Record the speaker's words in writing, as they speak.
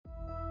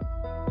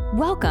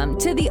Welcome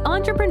to the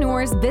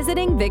Entrepreneurs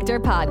Visiting Victor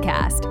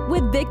podcast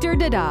with Victor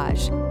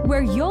Dadage,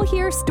 where you'll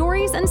hear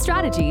stories and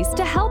strategies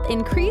to help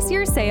increase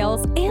your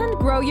sales and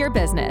grow your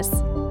business.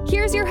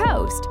 Here's your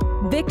host,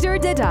 Victor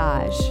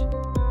Dadage.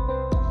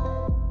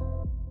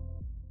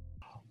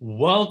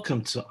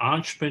 Welcome to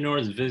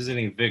Entrepreneurs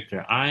Visiting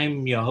Victor.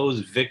 I'm your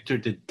host, Victor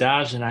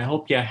Dadage, and I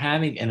hope you're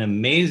having an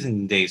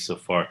amazing day so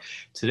far.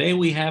 Today,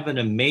 we have an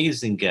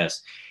amazing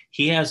guest.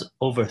 He has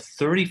over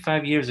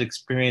 35 years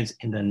experience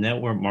in the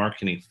network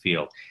marketing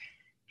field.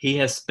 He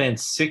has spent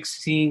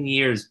 16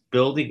 years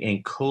building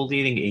and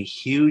co-leading a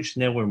huge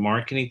network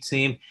marketing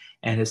team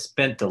and has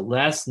spent the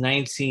last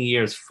 19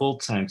 years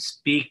full-time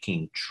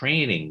speaking,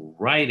 training,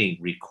 writing,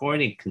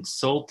 recording,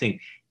 consulting,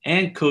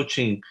 and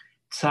coaching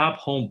top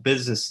home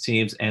business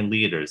teams and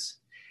leaders.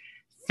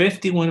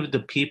 51 of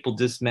the people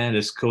this man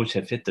has coached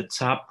have hit the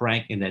top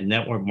rank in the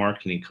network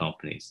marketing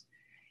companies.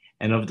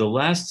 And of the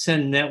last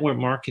 10 network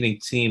marketing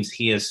teams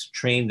he has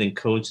trained and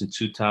coached in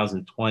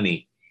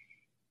 2020,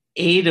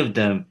 8 of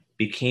them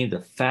became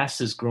the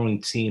fastest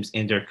growing teams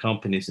in their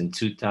companies in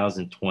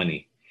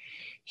 2020.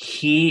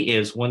 He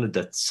is one of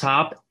the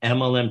top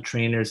MLM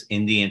trainers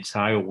in the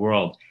entire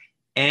world,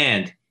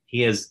 and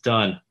he has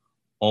done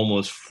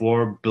almost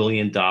 $4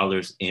 billion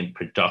in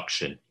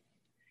production.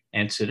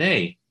 And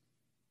today,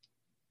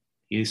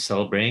 he's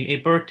celebrating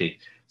a birthday.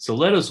 So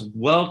let us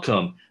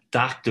welcome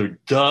Dr.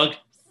 Doug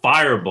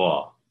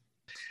Fireball.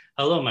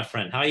 Hello, my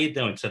friend. How are you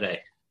doing today?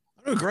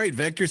 I'm doing great,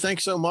 Victor.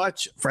 Thanks so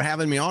much for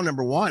having me on.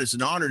 Number one, it's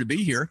an honor to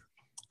be here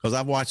because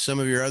I've watched some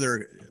of your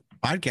other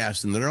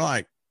podcasts and they're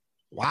like,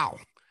 wow.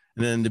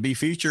 And then to be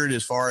featured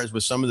as far as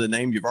with some of the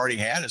names you've already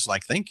had, it's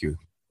like, thank you.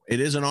 It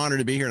is an honor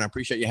to be here and I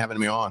appreciate you having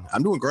me on.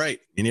 I'm doing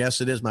great. And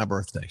yes, it is my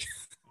birthday.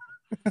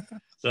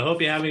 So I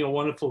hope you're having a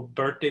wonderful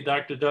birthday,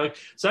 Dr. Doug.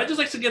 So I'd just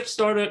like to get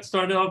started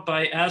off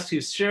by asking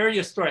you, share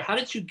your story. How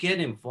did you get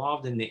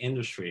involved in the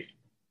industry?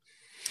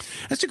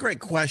 That's a great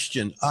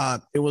question.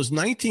 It was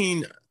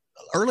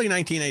early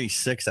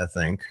 1986, I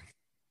think.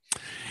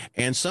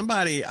 And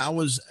I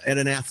was at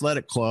an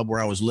athletic club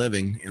where I was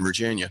living in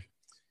Virginia.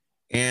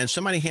 And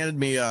somebody handed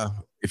me,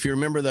 if you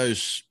remember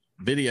those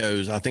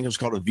videos, I think it was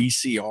called a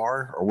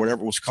VCR or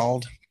whatever it was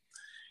called.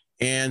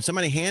 And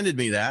somebody handed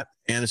me that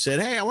and it said,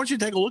 hey, I want you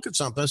to take a look at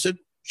something. I said,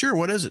 sure,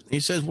 what is it?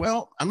 He says,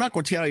 well, I'm not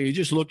going to tell you. You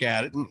just look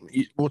at it and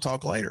we'll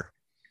talk later.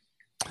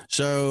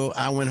 So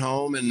I went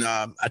home and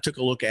I took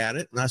a look at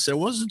it and I said,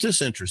 wasn't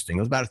this interesting?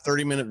 It was about a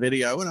 30-minute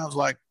video. And I was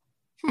like,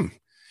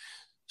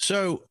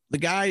 So the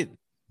guy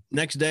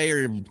next day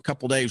or a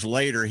couple of days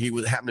later, he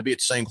happened to be at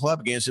the same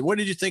club again. Said, what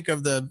did you think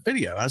of the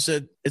video? I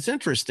said, it's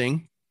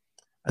interesting.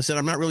 I said,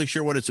 I'm not really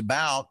sure what it's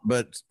about,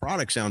 but the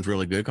product sounds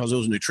really good because it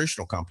was a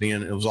nutritional company.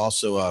 And it was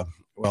also,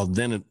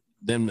 then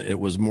it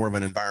was more of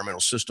an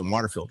environmental system,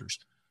 water filters.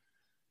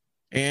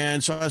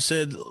 And so I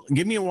said,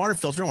 give me a water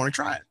filter. I want to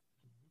try it.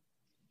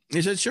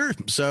 He said, sure.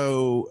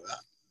 So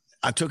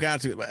I took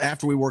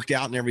after we worked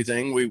out and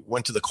everything, we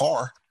went to the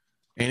car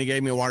and he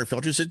gave me a water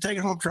filter. He said, take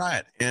it home, try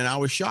it. And I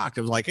was shocked.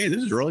 I was like, hey,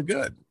 this is really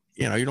good.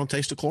 You don't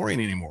taste the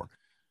chlorine anymore.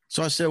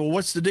 So I said, well,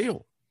 what's the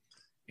deal?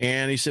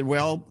 And he said,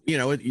 well,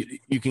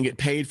 you can get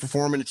paid for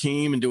forming a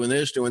team and doing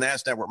this, doing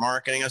that, network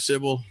marketing. I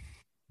said, well,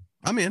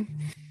 I'm in.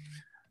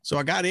 So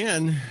I got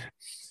in.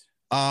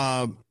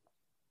 And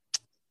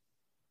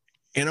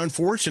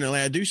unfortunately,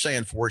 I do say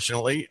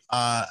unfortunately,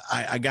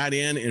 I got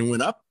in and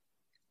went up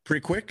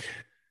pretty quick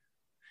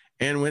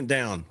and went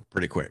down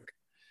pretty quick.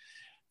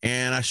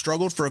 And I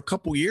struggled for a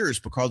couple years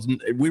because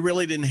we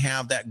really didn't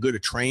have that good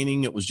of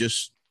training. It was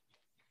just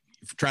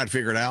trying to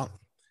figure it out.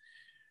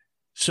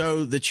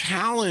 So the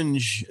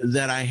challenge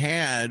that I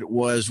had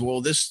was,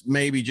 well, this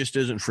maybe just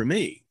isn't for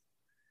me.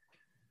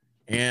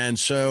 And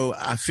so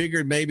I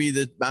figured maybe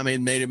that I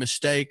made a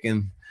mistake.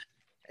 And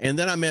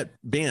then I met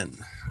Ben,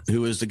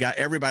 who was the guy,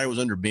 everybody was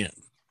under Ben.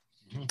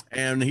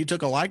 And he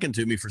took a liking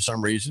to me for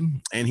some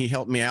reason. And he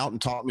helped me out and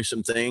taught me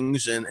some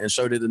things. And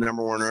so did the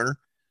number one earner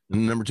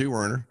and the number two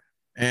earner.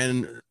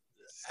 And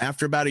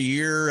after about a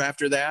year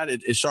after that,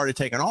 it started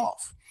taking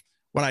off.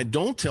 What I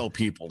don't tell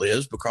people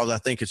is, because I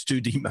think it's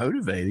too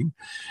demotivating,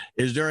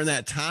 is during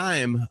that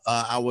time,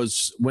 I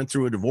went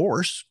through a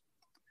divorce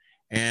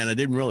and I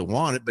didn't really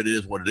want it, but it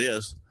is what it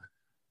is.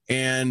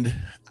 And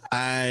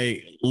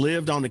I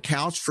lived on the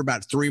couch for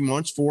about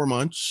 4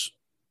 months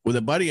with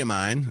a buddy of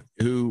mine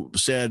who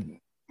said,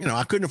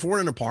 I couldn't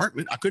afford an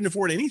apartment. I couldn't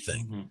afford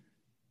anything. Mm-hmm.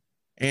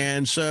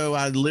 And so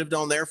I lived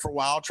on there for a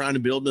while, trying to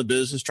build my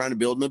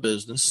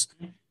business.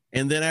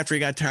 And then after he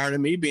got tired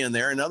of me being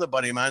there, another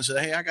buddy of mine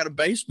said, hey, I got a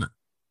basement.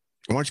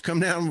 Why don't you come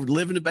down and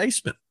live in the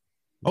basement?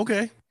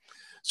 Okay.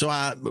 So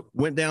I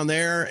went down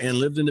there and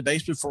lived in the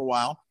basement for a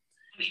while.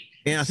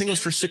 And I think it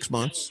was for 6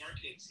 months.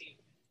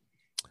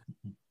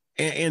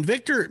 And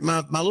Victor,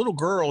 my little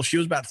girl, she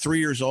was about 3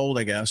 years old,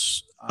 I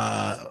guess.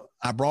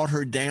 I brought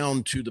her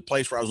down to the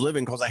place where I was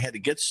living because I had to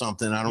get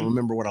something. I don't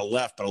remember what I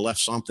left, but I left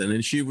something.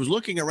 And she was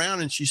looking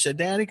around and she said,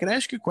 Daddy, can I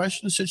ask you a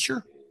question? I said,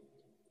 sure.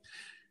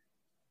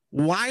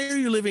 Why are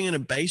you living in a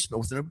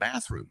basement with no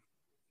bathroom?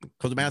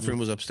 Because the bathroom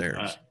was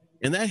upstairs.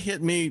 And that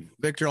hit me,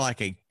 Victor,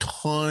 like a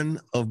ton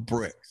of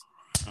bricks.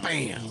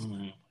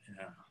 Bam.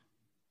 Yeah.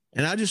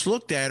 And I just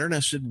looked at her and I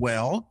said,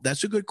 well,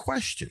 that's a good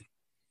question.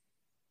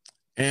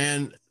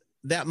 And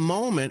that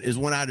moment is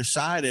when I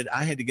decided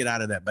I had to get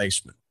out of that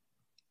basement.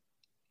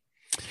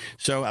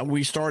 So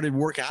we started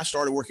working. I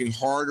started working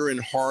harder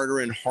and harder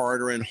and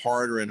harder and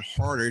harder and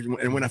harder.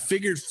 And when I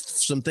figured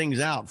some things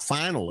out,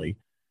 finally,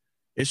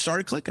 it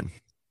started clicking.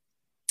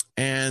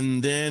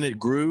 And then it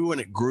grew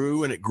and it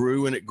grew and it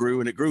grew and it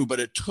grew and it grew. But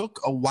it took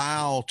a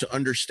while to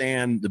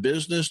understand the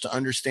business, to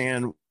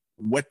understand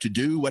what to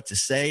do, what to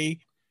say,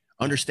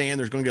 understand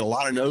there's going to get a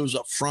lot of no's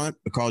up front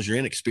because you're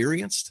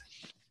inexperienced.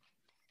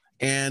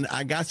 And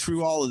I got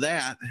through all of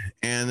that.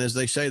 And as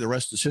they say, the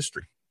rest is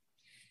history.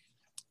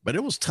 But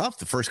it was tough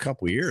the first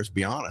couple of years, to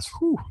be honest.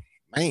 Whew,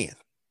 man.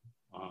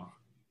 Wow.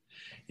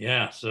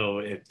 Yeah,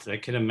 so I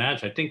can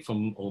imagine. I think for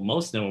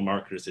most network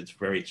marketers, it's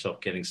very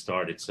tough getting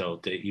started. So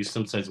you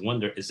sometimes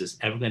wonder, is this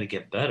ever going to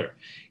get better?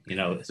 You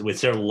know,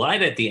 is there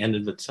light at the end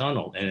of the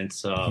tunnel? And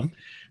it's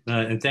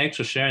and thanks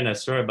for sharing that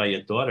story about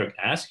your daughter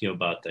asking you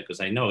about that, because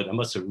I know that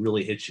must have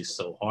really hit you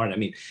so hard. I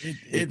mean,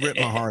 it ripped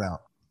my heart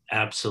out.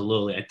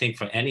 Absolutely. I think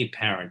for any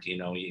parent, you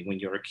know, when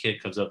your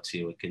kid comes up to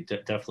you, it can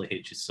definitely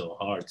hit you so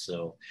hard.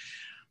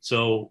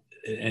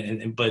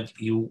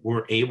 But you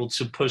were able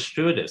to push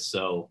through this.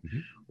 So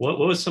what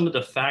were some of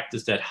the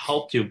factors that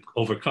helped you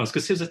overcome?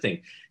 Because here's the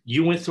thing,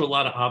 you went through a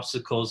lot of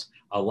obstacles.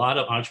 A lot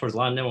of entrepreneurs, a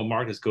lot of network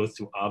marketers go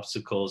through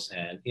obstacles.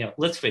 And, you know,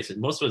 let's face it,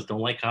 most of us don't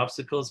like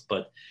obstacles,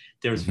 but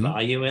there's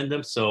value in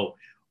them. So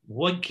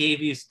what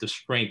gave you the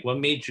strength? What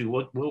made you,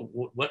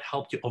 what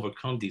helped you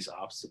overcome these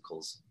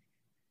obstacles?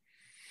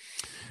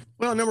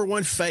 Well, number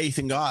one, faith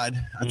in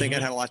God. I think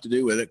that had a lot to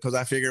do with it, because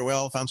I figured,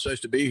 well, if I'm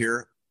supposed to be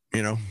here,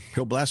 you know,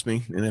 he'll bless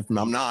me. And if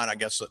I'm not, I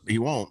guess he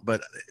won't.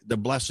 But the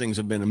blessings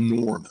have been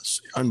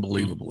enormous,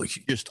 unbelievably,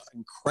 just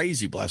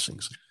crazy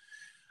blessings.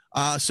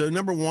 So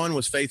number one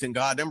was faith in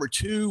God. Number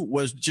two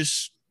was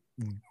just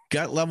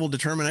gut level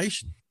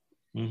determination.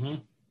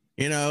 You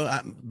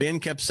know, Ben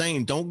kept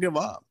saying, don't give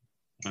up.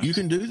 You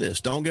can do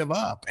this. Don't give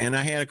up. And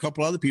I had a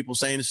couple other people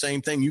saying the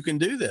same thing. You can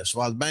do this.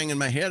 So I was banging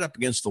my head up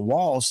against the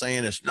wall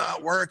saying, it's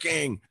not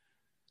working.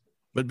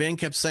 But Ben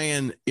kept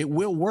saying, it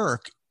will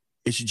work.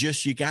 It's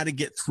just, you got to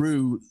get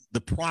through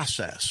the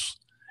process.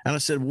 And I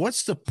said,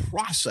 what's the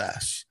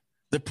process?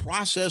 The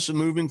process of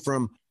moving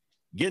from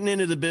getting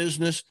into the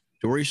business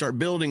to where you start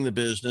building the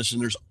business.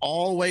 And there's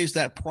always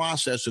that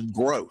process of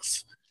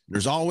growth.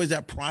 There's always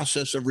that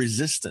process of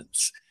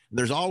resistance.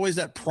 There's always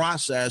that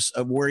process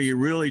of where you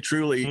really,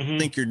 truly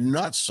think you're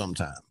nuts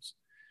sometimes.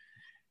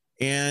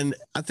 And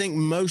I think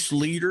most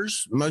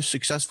leaders, most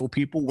successful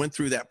people went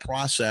through that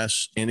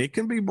process, and it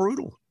can be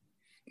brutal.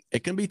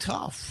 It can be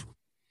tough.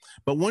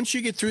 But once you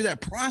get through that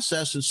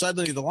process and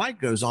suddenly the light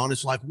goes on,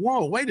 it's like,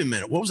 whoa, wait a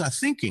minute. What was I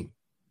thinking?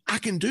 I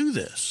can do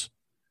this.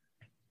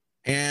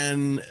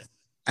 And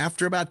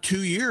after about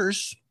 2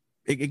 years,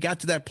 it got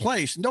to that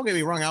place. And don't get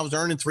me wrong, I was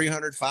earning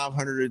 300,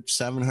 500,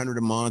 700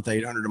 a month,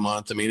 800 a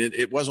month. I mean,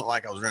 it wasn't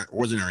like I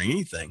wasn't earning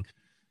anything.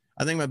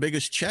 I think my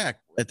biggest check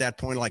at that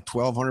point, like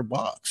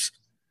 $1,200.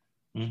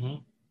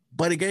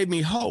 But it gave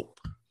me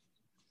hope.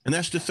 And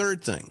that's the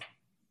third thing.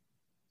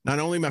 Not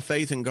only my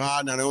faith in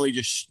God, not only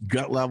just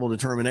gut level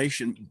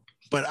determination,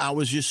 but I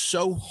was just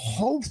so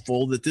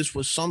hopeful that this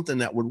was something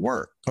that would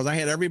work, because I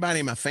had everybody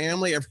in my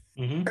family,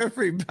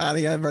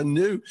 everybody I ever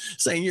knew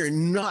saying, you're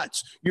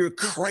nuts. You're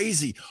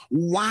crazy.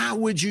 Why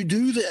would you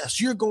do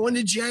this? You're going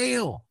to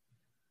jail.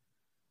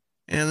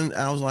 And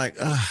I was like,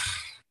 ugh.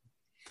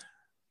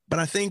 But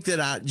I think that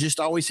I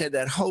just always had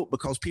that hope,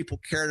 because people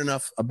cared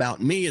enough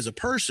about me as a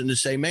person to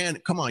say, man,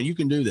 come on, you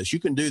can do this. You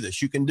can do this.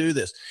 You can do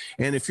this.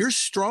 And if you're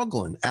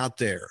struggling out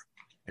there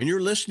and you're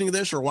listening to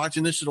this or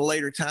watching this at a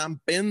later time,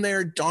 been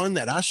there, done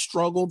that. I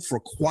struggled for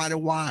quite a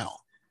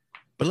while.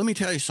 But let me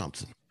tell you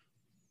something.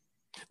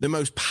 The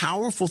most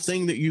powerful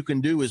thing that you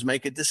can do is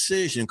make a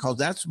decision, because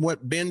that's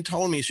what Ben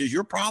told me. He says,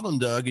 your problem,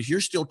 Doug, is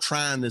you're still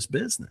trying this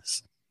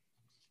business.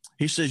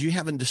 He says, you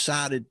haven't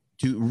decided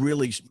to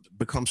really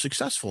become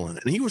successful in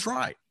it. And he was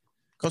right.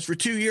 Because for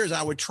 2 years,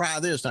 I would try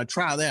this, and I'd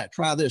try that,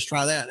 try this,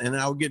 try that, and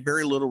I would get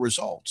very little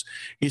results.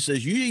 He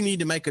says, you need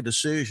to make a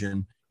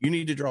decision. You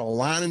need to draw a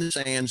line in the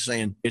sand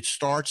saying, it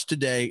starts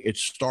today, it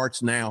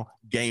starts now,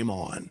 game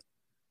on.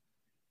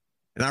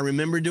 And I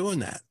remember doing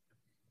that.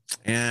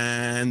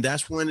 And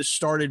that's when it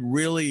started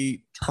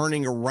really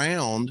turning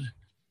around,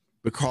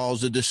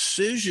 because the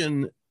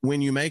decision,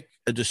 when you make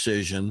a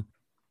decision,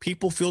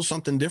 people feel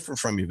something different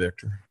from you,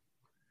 Victor.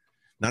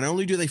 Not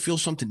only do they feel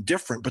something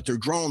different, but they're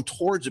drawn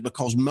towards it,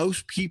 because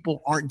most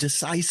people aren't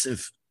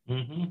decisive.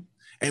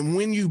 And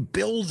when you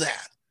build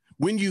that,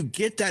 when you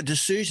get that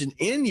decision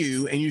in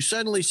you and you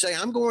suddenly say,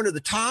 I'm going to the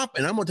top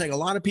and I'm going to take a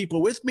lot of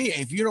people with me.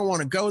 And if you don't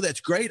want to go,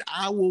 that's great.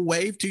 I will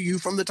wave to you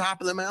from the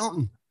top of the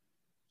mountain.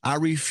 I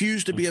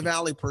refuse to be a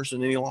valley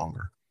person any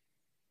longer.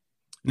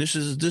 This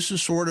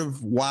is sort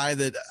of why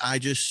that I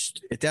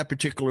just, at that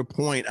particular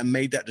point, I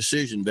made that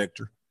decision,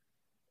 Victor.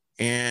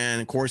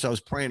 And of course I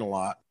was praying a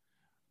lot,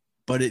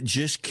 but it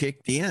just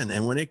kicked in.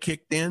 And when it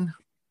kicked in,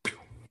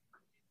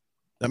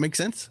 That makes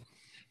sense?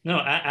 No,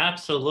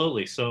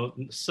 absolutely. So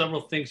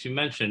several things you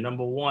mentioned.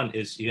 Number one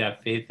is you have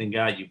faith in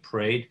God. You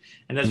prayed,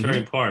 and that's very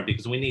important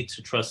because we need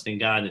to trust in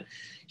God, and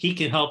He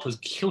can help us.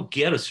 He'll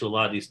get us through a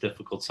lot of these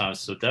difficult times.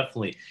 So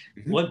definitely,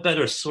 what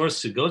better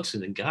source to go to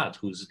than God,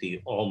 who's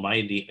the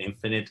Almighty,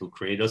 Infinite, who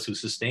created us, who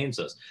sustains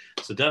us.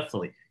 So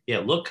definitely, yeah,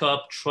 look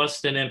up,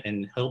 trust in Him,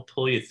 and He'll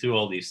pull you through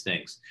all these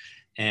things.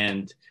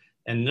 And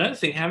another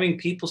thing, having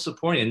people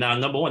supporting you. Now,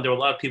 number one, there were a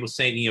lot of people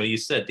saying, you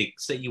said they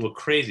said you were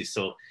crazy.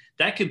 So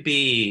that could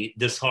be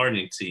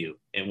disheartening to you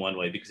in one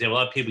way, because there are a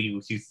lot of people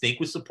you think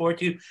would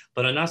support you,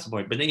 but are not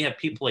supporting. But then you have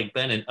people like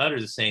Ben and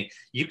others saying,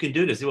 you can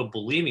do this. They will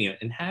believe in you.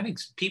 And having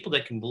people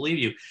that can believe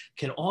you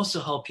can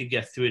also help you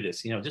get through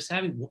this. Just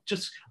having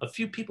just a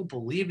few people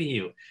believe in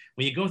you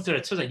when you're going through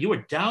that. So you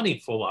were doubting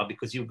for a while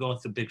because you were going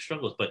through big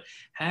struggles, but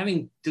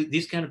having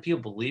these kind of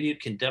people believe you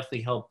can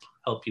definitely help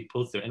you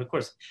pull through. And of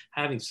course,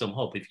 having some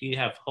hope. If you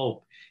have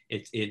hope,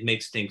 it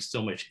makes things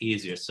so much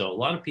easier. So a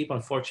lot of people,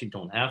 unfortunately,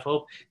 don't have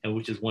hope, and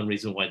which is one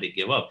reason why they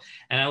give up.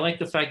 And I like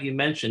the fact you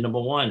mentioned,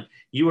 number one,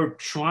 you were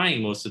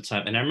trying most of the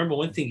time. And I remember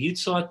one thing you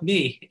taught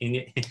me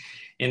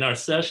in our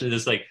session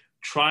is like,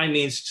 try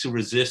means to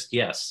resist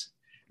yes,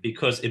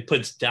 because it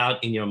puts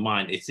doubt in your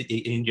mind. It's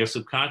in your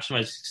subconscious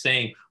mind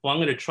saying, well, I'm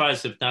going to try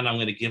this. If not, I'm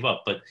going to give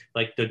up. But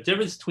like the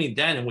difference between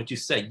that and what you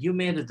said, you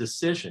made a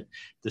decision.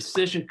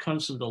 Decision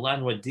comes from the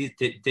Latin word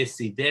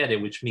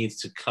decidere, which means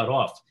to cut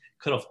off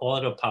all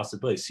other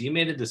possibilities. So you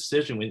made a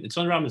decision. When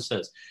Tony Robbins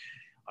says,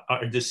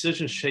 our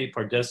decisions shape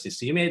our destiny.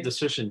 So you made a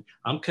decision.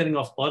 I'm cutting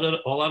off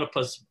all other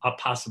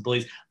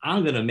possibilities.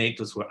 I'm going to make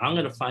this work. I'm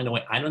going to find a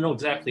way. I don't know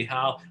exactly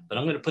how, but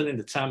I'm going to put in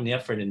the time and the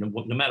effort. And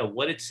no matter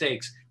what it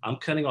takes, I'm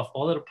cutting off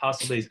all other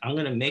possibilities. I'm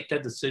going to make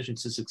that decision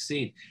to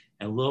succeed.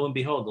 And lo and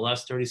behold, the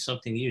last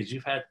 30-something years,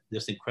 you've had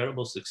this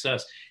incredible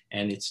success.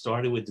 And it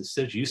started with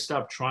decision. You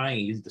stopped trying.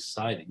 You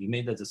decided. You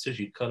made that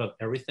decision. You cut off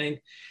everything.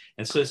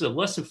 And so it's a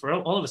lesson for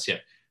all of us here.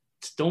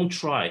 Don't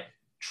try.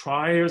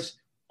 Triers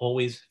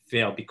always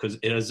fail because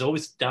there's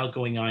always doubt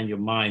going on in your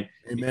mind.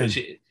 Amen.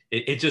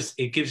 Because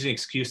it gives you an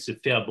excuse to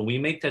fail. But when you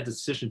make that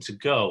decision to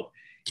go,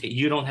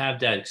 you don't have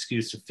that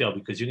excuse to fail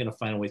because you're going to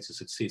find a way to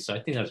succeed. So I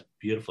think that's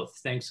beautiful.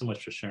 Thanks so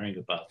much for sharing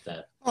about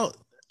that. Well,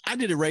 I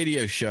did a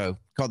radio show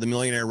called The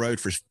Millionaire Road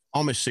for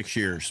almost 6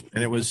 years,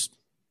 and it was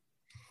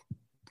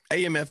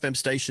AM, FM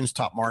stations,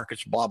 top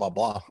markets, blah, blah,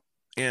 blah.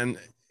 And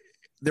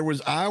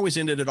I always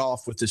ended it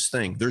off with this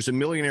thing. There's a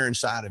millionaire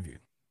inside of you.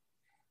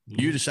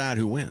 You decide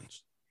who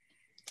wins.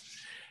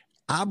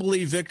 I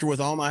believe, Victor, with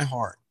all my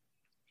heart,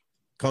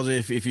 because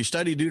if you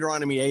study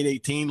Deuteronomy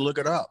 8:18, look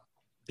it up.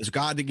 It's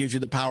God that gives you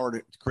the power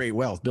to create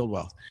wealth, build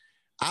wealth.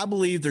 I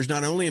believe there's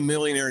not only a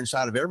millionaire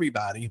inside of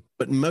everybody,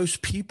 but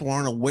most people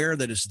aren't aware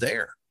that it's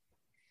there.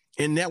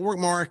 In network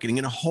marketing,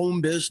 in a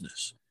home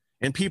business,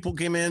 and people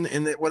come in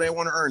and they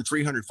want to earn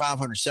 $300, $500,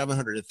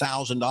 $700,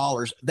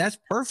 $1,000. That's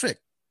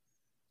perfect.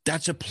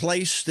 That's a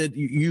place that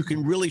you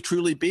can really,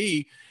 truly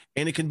be,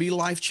 and it can be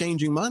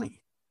life-changing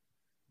money.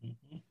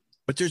 Mm-hmm.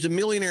 But there's a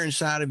millionaire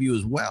inside of you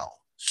as well.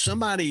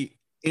 Somebody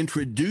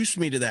introduced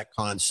me to that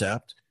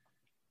concept,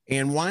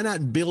 and why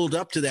not build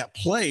up to that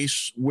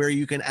place where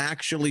you can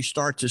actually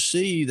start to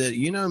see that,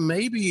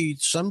 maybe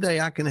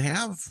someday I can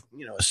have,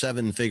 a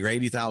 7-figure,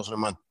 $80,000 a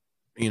month,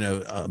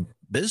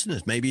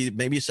 business, maybe a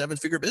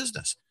 7-figure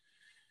business.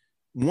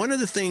 One of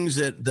the things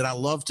that I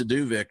love to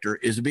do, Victor,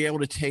 is to be able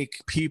to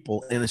take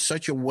people in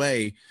such a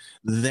way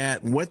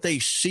that what they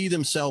see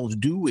themselves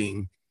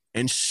doing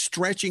and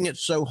stretching it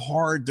so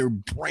hard, their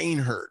brain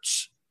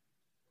hurts.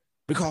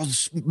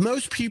 Because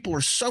most people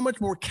are so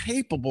much more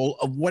capable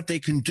of what they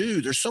can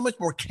do. They're so much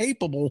more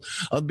capable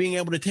of being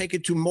able to take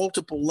it to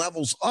multiple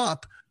levels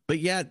up, but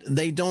yet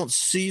they don't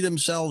see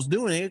themselves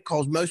doing it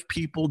because most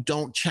people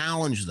don't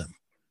challenge them.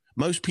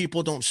 Most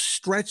people don't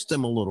stretch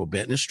them a little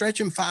bit, and stretch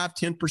them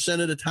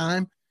 5-10% at a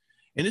time.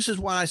 And this is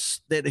why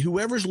that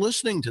whoever's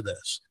listening to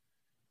this,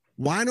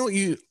 why don't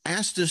you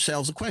ask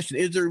yourselves a question?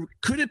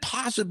 Could it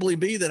possibly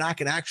be that I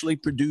can actually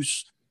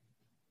produce,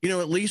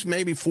 at least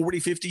maybe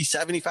 $40,000,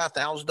 $50,000,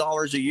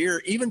 $75,000 a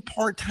year, even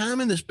part-time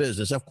in this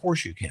business? Of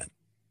course you can.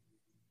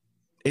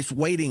 It's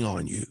waiting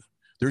on you.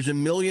 There's a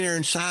millionaire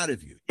inside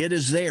of you. It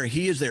is there.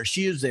 He is there.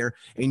 She is there.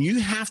 And you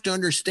have to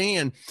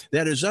understand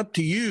that it's up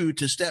to you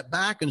to step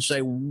back and say,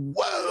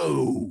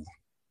 whoa,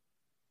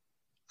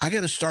 I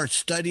got to start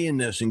studying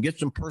this and get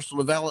some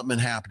personal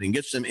development happening.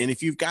 And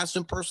if you've got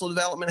some personal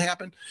development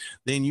happen,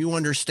 then you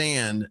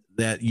understand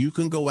that you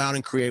can go out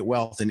and create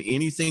wealth in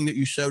anything that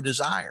you so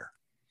desire.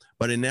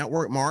 But in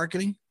network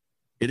marketing,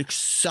 it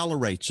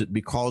accelerates it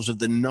because of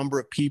the number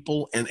of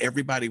people and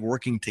everybody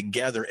working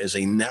together as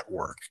a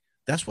network.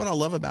 That's what I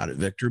love about it,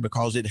 Victor,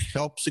 because it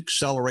helps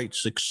accelerate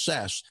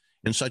success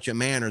in such a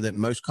manner that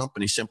most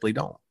companies simply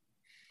don't.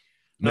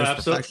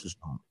 Most professions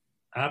don't.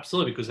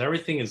 Absolutely, because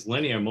everything is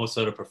linear in most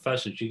other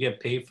professions. You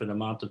get paid for the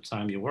amount of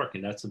time you work,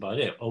 and that's about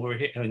it. Over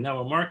here in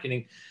network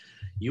marketing,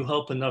 you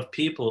help enough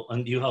people,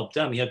 and you help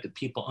them. You have the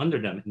people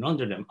under them, and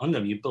under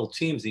them. You build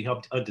teams. You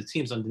help other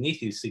teams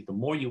underneath you. See, the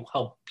more you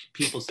help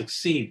people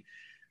succeed,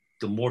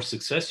 the more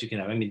success you can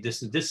have. I mean,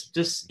 this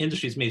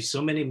industry has made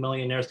so many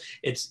millionaires.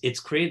 It's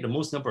created the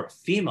most number of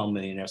female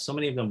millionaires. So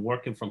many of them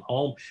working from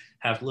home,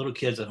 have little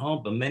kids at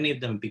home, but many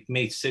of them have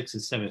made 6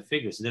 and 7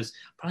 figures. There's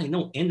probably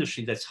no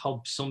industry that's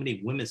helped so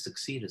many women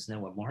succeed as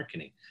network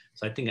marketing.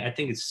 So I think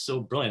it's so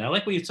brilliant. I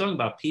like what you're talking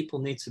about. People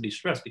need to be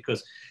stressed,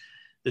 because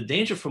the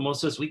danger for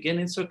most of us, we get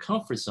into a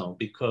comfort zone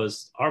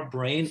because our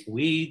brain,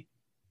 we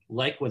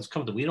like what's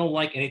comfortable. We don't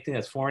like anything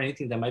that's foreign,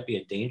 anything that might be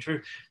a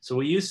danger. So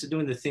we're used to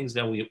doing the things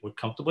that we're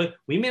comfortable with.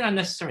 We may not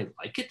necessarily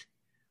like it,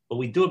 but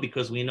we do it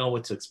because we know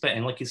what to expect.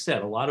 And like you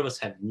said, a lot of us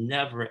have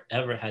never,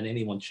 ever had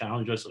anyone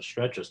challenge us or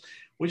stretch us,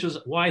 which is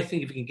why I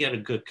think if you can get a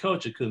good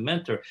coach, a good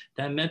mentor,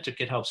 that mentor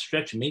can help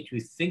stretch and make you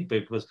think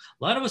big, because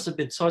a lot of us have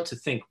been taught to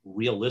think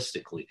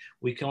realistically.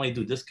 We can only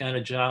do this kind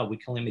of job. We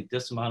can only make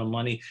this amount of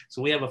money.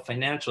 So we have a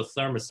financial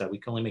thermostat. We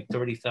can only make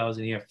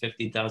 30,000 a year,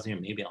 50,000 a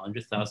year, maybe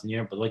 100,000 a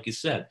year. But like you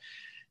said,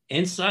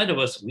 inside of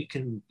us, we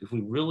can, if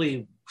we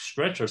really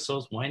stretch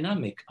ourselves, why not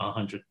make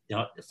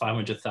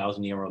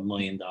 500,000 a year or $1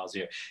 million a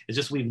year? It's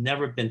just we've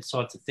never been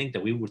taught to think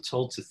that. We were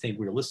told to think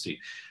realistically.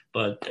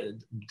 But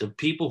the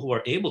people who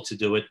are able to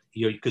do it,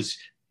 because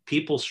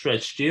people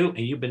stretched you, and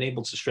you've been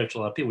able to stretch a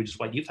lot of people, which is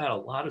why you've had a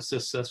lot of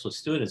successful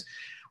students.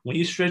 When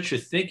you stretch your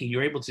thinking,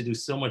 you're able to do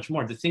so much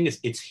more. The thing is,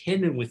 it's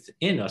hidden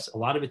within us. A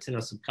lot of it's in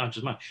our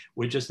subconscious mind.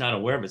 We're just not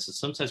aware of it. So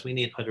sometimes we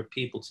need other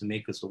people to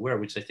make us aware,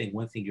 which I think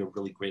one thing you're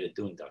really great at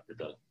doing, Dr.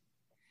 Doug.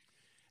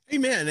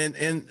 Amen.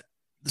 And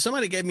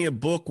somebody gave me a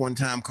book one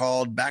time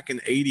called, back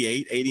in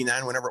 88,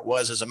 89, whenever it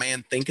was, As a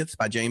Man Thinketh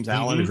by James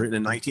Allen. It was written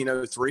in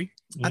 1903.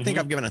 I think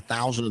I've given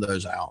 1,000 of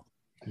those out.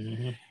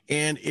 And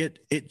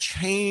it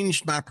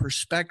changed my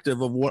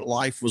perspective of what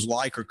life was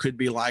like or could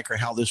be like or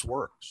how this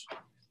works.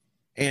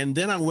 And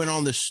then I went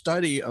on this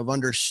study of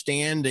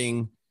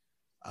understanding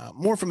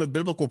more from a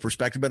biblical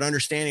perspective, but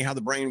understanding how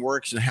the brain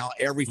works and how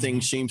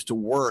everything seems to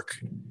work.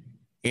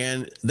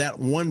 And that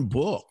one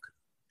book,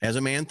 As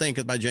a Man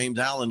Thinketh by James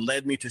Allen,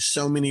 led me to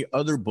so many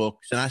other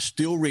books. And I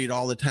still read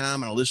all the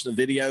time, and I listen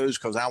to videos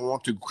because I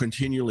want to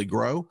continually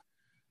grow.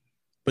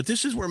 But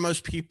this is where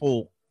most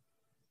people,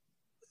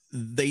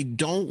 they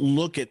don't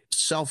look at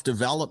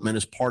self-development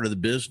as part of the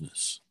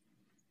business.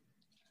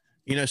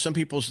 You know, some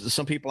people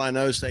I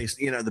know say,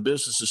 the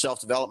business of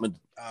self-development,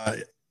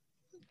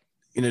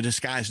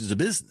 disguised as a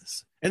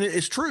business. And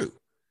it's true.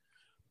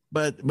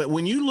 But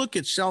when you look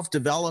at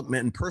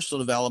self-development and personal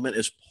development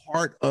as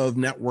part of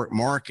network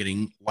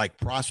marketing, like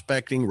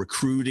prospecting,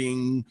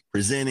 recruiting,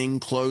 presenting,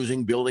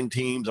 closing, building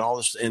teams, all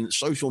this, and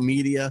social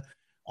media,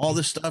 all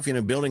this stuff,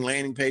 building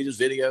landing pages,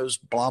 videos,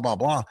 blah, blah,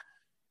 blah.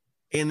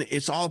 And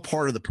it's all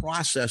part of the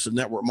process of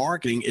network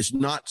marketing. It's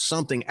not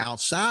something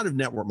outside of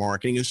network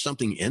marketing. It's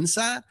something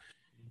inside.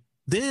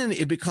 Then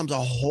it becomes a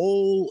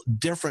whole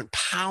different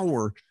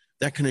power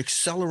that can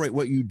accelerate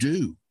what you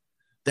do,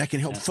 that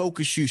can help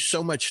focus you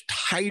so much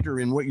tighter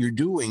in what you're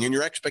doing, and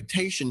your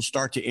expectations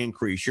start to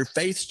increase. Your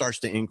faith starts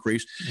to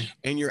increase,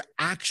 and your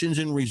actions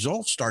and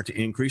results start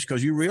to increase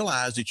because you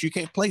realize that you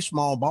can't play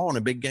small ball in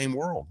a big game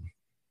world.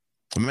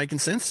 Am I making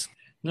sense?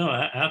 No,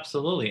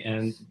 absolutely.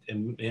 And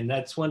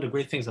that's one of the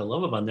great things I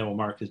love about network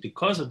marketing, is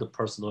because of the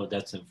personal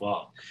that's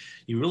involved.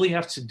 You really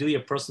have to do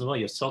your personal,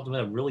 your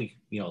self-development, really,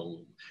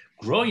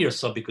 grow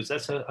yourself, because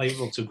that's how you're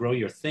able to grow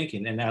your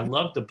thinking. And I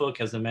love the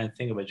book, As a Man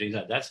Thinketh by James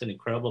Allen. That's an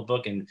incredible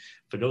book. And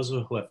for those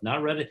who have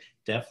not read it,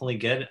 definitely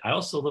get it. I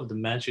also love The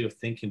Magic of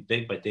Thinking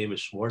Big by David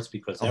Schwartz,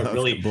 because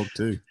book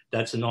too.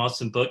 That's an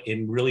awesome book.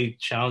 It really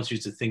challenges you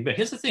to think big.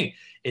 Here's the thing.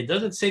 It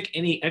doesn't take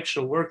any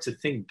extra work to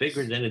think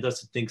bigger than it does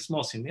to think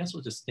small. So you may as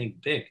well just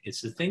think big.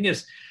 The thing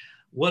is,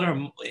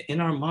 in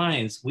our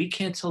minds, we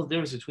can't tell the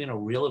difference between a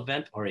real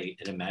event or an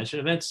imagined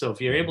event. So if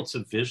you're able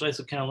to visualize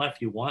the kind of life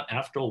you want,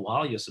 after a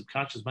while, your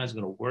subconscious mind is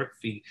going to work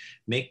for you,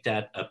 make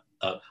that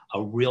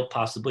a real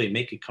possibility,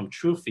 make it come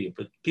true for you.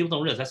 But people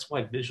don't realize that's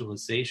why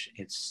visualization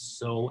is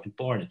so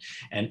important.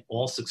 And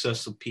all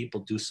successful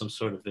people do some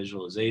sort of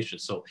visualization.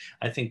 So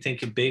I think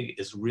thinking big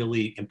is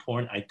really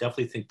important. I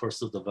definitely think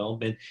personal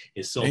development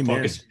is so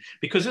important,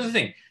 because here's the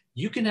thing.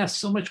 You can have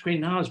so much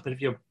great knowledge, but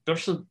if your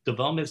personal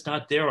development is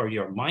not there, or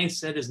your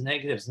mindset is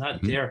negative, it's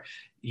not there,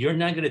 you're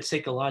not going to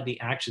take a lot of the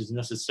actions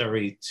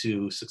necessary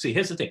to succeed.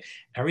 Here's the thing.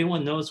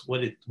 Everyone knows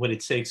what it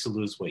takes to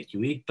lose weight.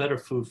 You eat better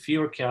food,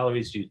 fewer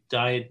calories, you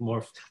diet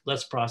more,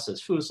 less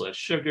processed foods, less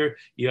sugar,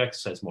 you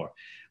exercise more.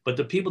 But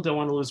the people that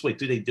want to lose weight,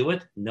 do they do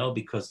it? No,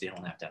 because they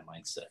don't have that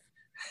mindset.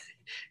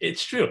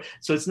 It's true.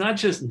 So it's not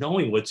just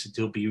knowing what to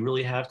do, but you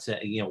really have to,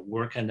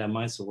 work on that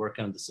mindset, work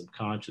on the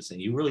subconscious,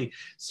 and you really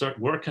start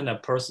work on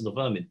that personal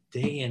development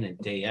day in and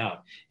day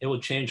out. It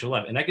will change your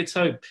life. And I can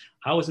tell you,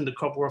 I was in the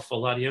corporate world for a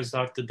lot of years,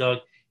 Dr. Doug.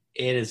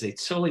 It is a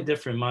totally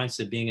different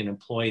mindset being an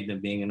employee than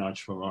being an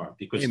entrepreneur,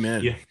 because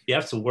you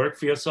have to work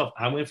for yourself.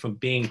 I went from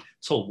being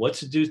told what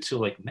to do to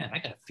like, man, I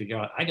got to figure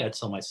out, I got to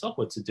tell myself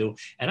what to do,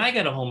 and I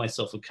got to hold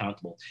myself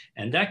accountable.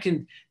 And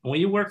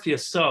when you work for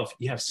yourself,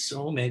 you have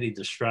so many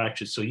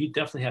distractions. So you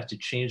definitely have to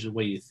change the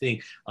way you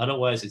think.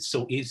 Otherwise, it's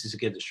so easy to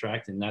get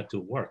distracted and not do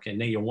work. And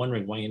then you're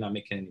wondering why you're not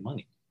making any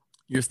money.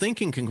 Your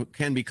thinking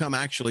can become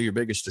actually your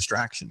biggest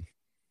distraction.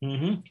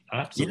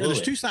 Absolutely.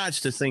 There's two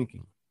sides to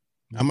thinking.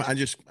 I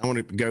want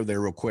to go there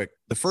real quick.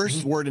 The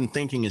first word in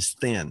thinking is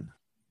thin.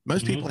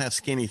 Most people have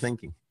skinny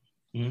thinking.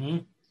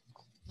 The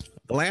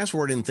last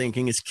word in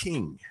thinking is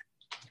king,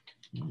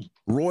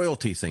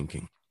 royalty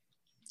thinking.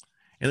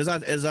 And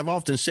as I've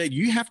often said,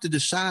 you have to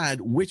decide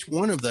which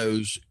one of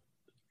those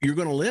you're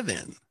going to live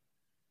in.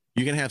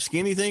 You can have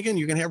skinny thinking,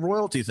 you can have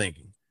royalty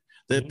thinking.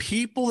 The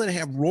people that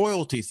have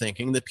royalty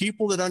thinking, the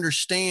people that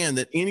understand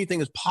that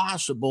anything is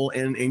possible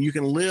and you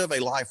can live a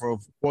life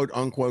of quote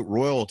unquote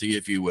royalty,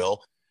 if you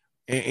will,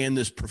 in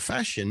this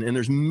profession. And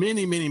there's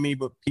many, many, many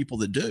people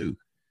that do.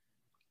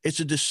 It's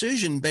a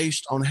decision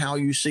based on how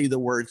you see the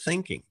word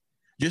thinking,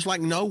 just like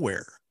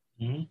nowhere.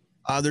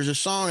 There's a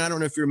song, I don't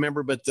know if you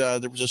remember, but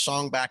there was a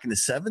song back in the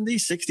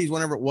 70s, 60s,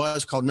 whenever it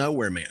was, called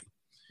Nowhere Man.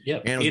 Yeah,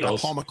 and it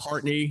was by Paul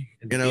McCartney,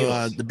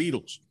 the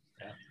Beatles.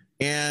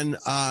 And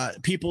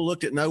people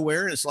looked at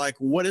nowhere and it's like,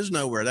 what is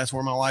nowhere? That's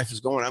where my life is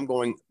going. I'm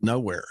going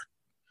nowhere.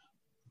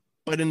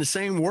 But in the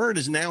same word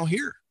is now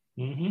here.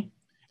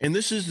 And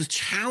this is the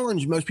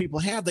challenge most people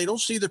have. They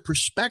don't see the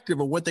perspective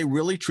of what they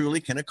really,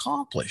 truly can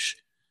accomplish.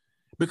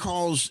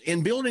 Because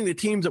in building the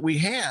teams that we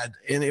had,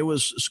 and it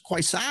was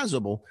quite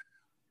sizable,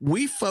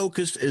 we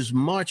focused as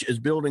much as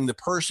building the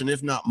person,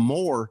 if not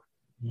more,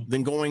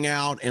 than going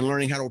out and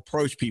learning how to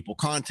approach people,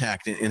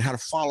 contact, and how to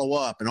follow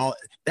up and all.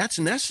 That's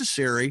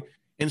necessary.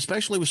 And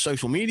especially with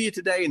social media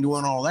today and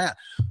doing all that.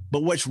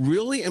 But what's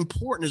really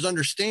important is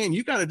understand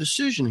you got a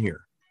decision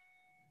here.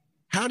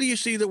 How do you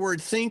see the word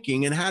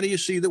thinking and how do you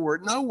see the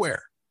word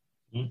nowhere?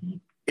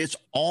 It's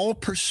all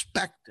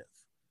perspective.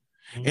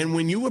 And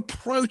when you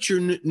approach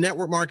your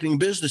network marketing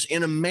business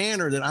in a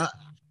manner that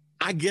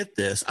I get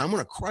this, I'm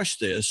going to crush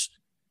this.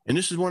 And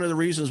this is one of the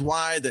reasons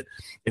why that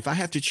if I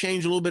have to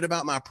change a little bit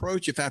about my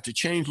approach, if I have to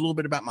change a little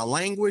bit about my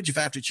language, if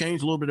I have to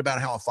change a little bit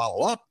about how I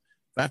follow up,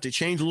 if I have to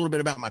change a little bit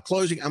about my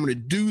closing, I'm going to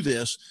do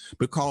this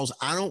because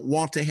I don't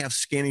want to have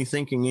skinny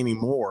thinking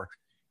anymore.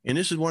 And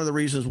this is one of the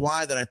reasons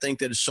why that I think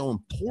that is so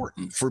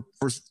important for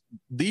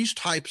these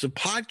types of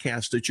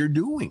podcasts that you're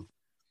doing,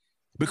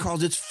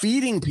 because it's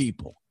feeding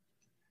people.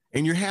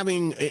 And you're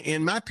having,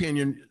 in my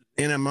opinion,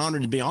 and I'm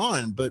honored to be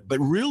on, but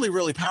really,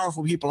 really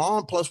powerful people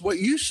on, plus what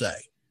you say.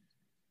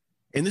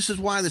 And this is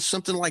why there's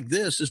something like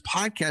this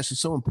podcast is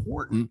so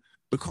important,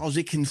 because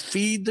it can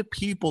feed the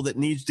people that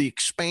needs the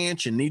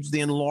expansion, needs the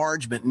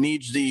enlargement,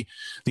 needs the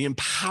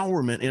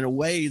empowerment in a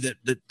way that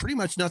pretty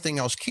much nothing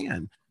else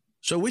can.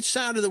 So which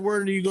side of the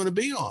word are you going to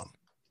be on?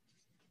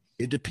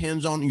 It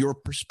depends on your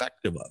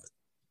perspective of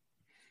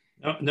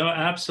it. No,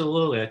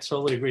 absolutely. I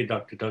totally agree,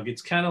 Dr. Doug.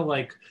 It's kind of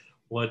like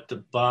what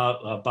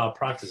Bob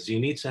Proctor says.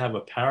 You need to have a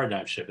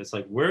paradigm shift. It's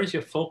like, where is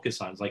your focus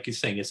on? It's like he's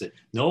saying, is it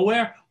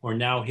nowhere or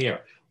now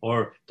here?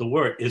 Or the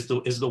word is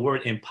the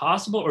word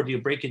impossible, or do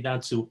you break it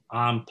down to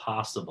I'm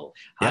possible?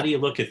 How do you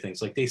look at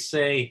things? Like they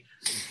say,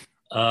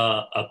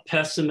 a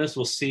pessimist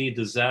will see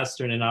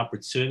disaster and an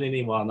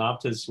opportunity, while an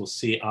optimist will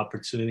see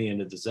opportunity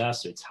and a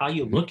disaster. It's how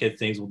you look at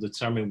things will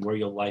determine where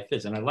your life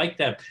is. And I like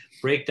that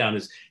breakdown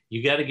is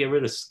you got to get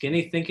rid of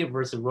skinny thinking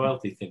versus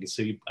royalty thinking.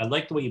 So I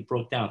like the way you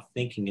broke down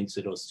thinking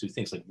into those two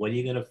things. Like, what are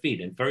you going to feed?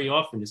 And very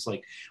often it's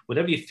like,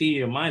 whatever you feed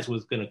your mind is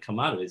what's going to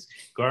come out of it. It's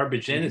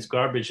garbage in, it's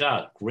garbage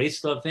out. Great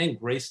stuff in,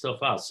 great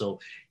stuff out.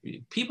 So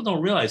people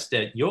don't realize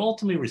that you're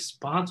ultimately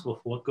responsible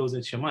for what goes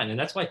into your mind. And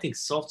that's why I think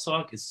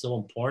self-talk is so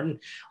important.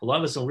 A lot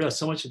of us don't realize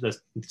so much of the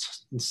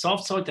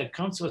self-talk that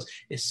comes to us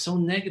is so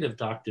negative,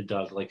 Dr.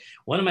 Doug. Like,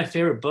 one of my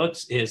favorite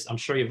books is, I'm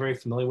sure you're very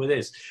familiar with it,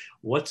 is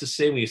What to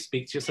Say When You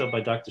Speak to Yourself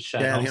by Dr.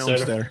 Shad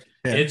Helmstetter.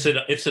 Yeah.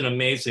 It's an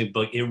amazing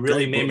book. It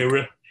really made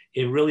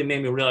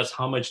me realize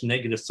how much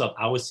negative stuff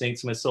I was saying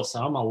to myself.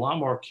 So I'm a lot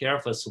more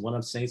careful as to what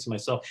I'm saying to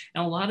myself.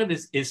 And a lot of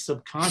it is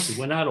subconscious.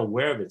 We're not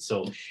aware of it.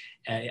 So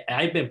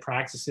I've been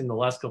practicing the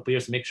last couple of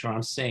years to make sure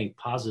I'm saying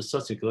positive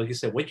stuff. Because like you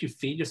said, what you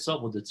feed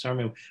yourself will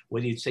determine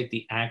whether you take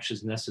the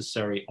actions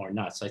necessary or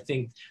not. So I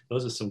think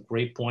those are some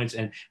great points.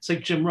 And it's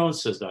like Jim Rohn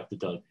says, Dr.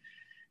 Doug,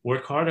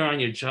 work harder on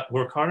your job,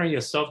 work harder on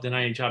yourself than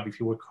on your job. If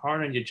you work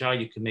hard on your job,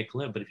 you can make a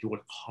living. But if you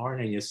work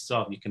hard on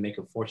yourself, you can make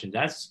a fortune.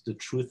 That's the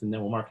truth in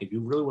network marketing. If you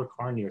really work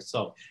hard on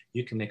yourself,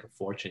 you can make a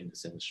fortune in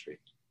this industry.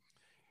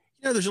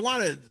 You know, there's a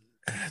lot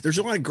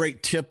of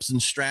great tips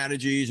and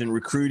strategies and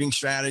recruiting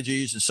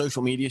strategies and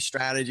social media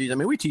strategies. I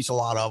mean, we teach a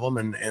lot of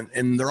them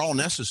and they're all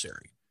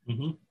necessary.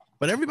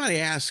 But everybody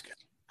asks,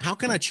 how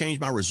can I change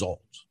my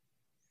results?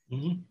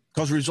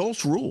 Because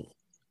results rule.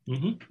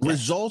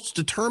 Results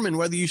determine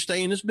whether you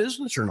stay in this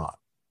business or not.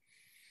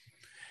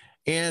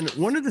 And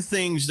one of the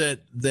things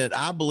that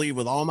I believe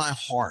with all my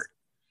heart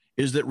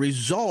is that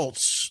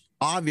results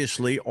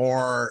obviously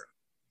are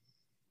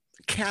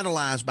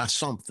catalyzed by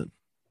something.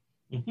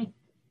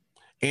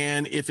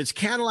 And if it's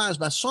catalyzed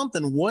by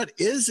something, what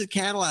is it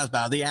catalyzed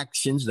by? The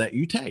actions that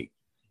you take.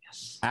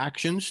 Yes.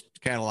 Actions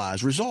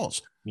catalyze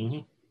results.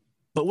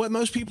 But what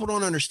most people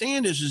don't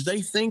understand is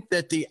they think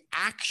that the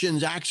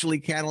actions actually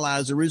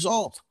catalyze the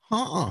results.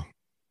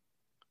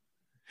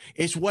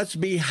 It's what's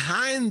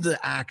behind the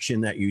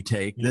action that you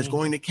take that's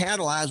going to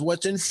catalyze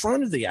what's in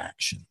front of the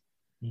action.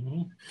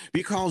 Mm-hmm.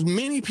 Because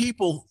many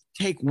people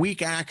take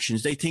weak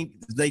actions. They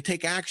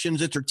take actions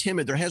that they're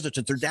timid, they're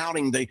hesitant, they're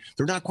doubting, they're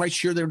not quite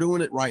sure they're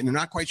doing it right, and they're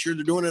not quite sure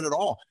they're doing it at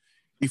all.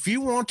 If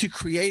you want to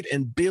create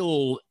and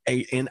build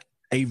a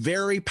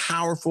very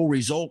powerful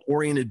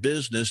result-oriented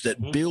business that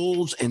Mm-hmm.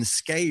 builds and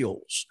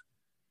scales,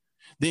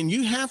 then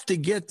you have to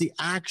get the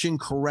action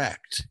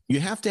correct. You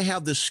have to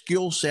have the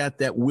skill set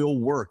that will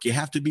work. You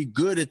have to be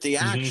good at the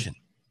action.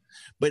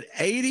 But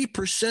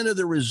 80% of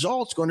the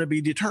results going to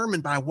be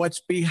determined by what's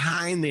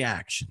behind the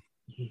action.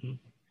 Mm-hmm.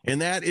 And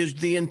that is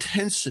the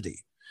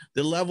intensity,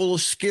 the level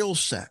of skill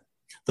set,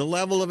 the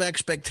level of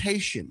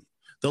expectation,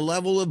 the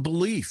level of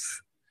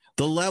belief,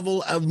 the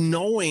level of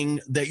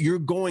knowing that you're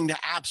going to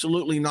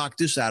absolutely knock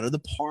this out of the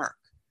park.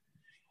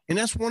 And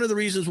that's one of the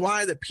reasons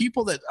why the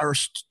people that are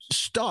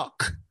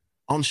stuck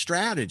on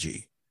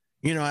strategy,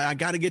 I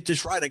got to get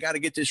this right. I got to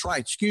get this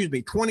right.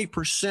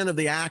 20% of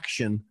the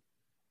action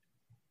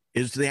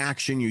is the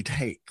action you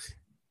take.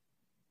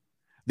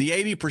 The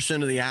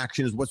 80% of the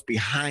action is what's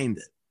behind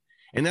it.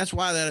 And that's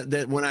why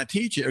that when I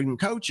teach it and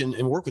coach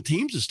and work with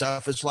teams and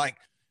stuff, it's like,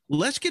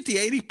 let's get the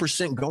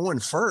 80% going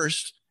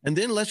first, and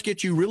then let's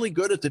get you really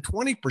good at the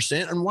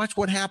 20% and watch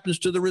what happens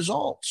to the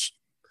results.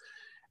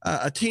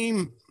 A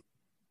team,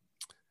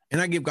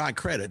 and I give God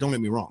credit, don't get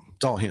me wrong,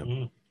 it's all him.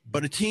 Mm-hmm.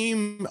 But a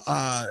team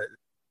I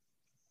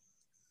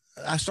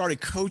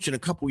started coaching a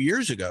couple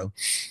years ago,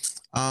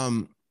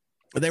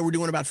 they were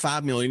doing about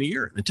 $5 million a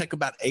year. It took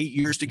about 8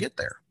 years to get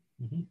there.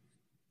 Mm-hmm.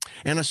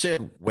 And I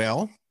said,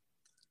 well,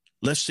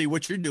 let's see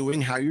what you're doing,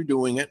 how you're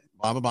doing it,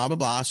 blah, blah, blah, blah,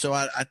 blah. So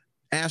I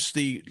asked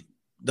the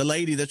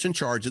lady that's in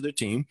charge of the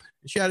team.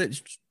 She had it,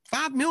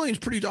 $5 million is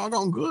pretty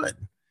doggone good.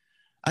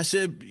 I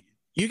said,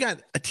 you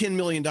got a $10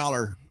 million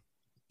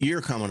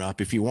year coming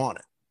up if you want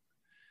it.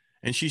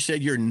 And she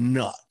said, you're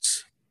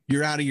nuts.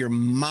 You're out of your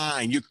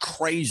mind. You're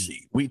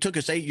crazy. We took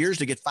us 8 years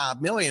to get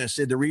 $5 million. I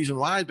said, the reason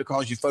why is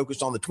because you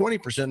focused on the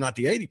 20%, not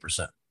the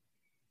 80%.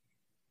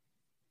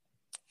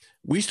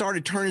 We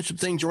started turning some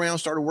things around,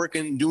 started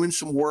working, doing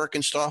some work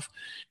and stuff.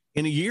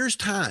 In a year's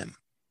time,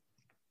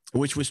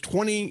 which was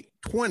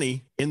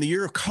 2020, in the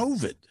year of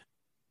COVID.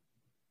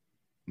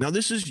 Now,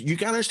 you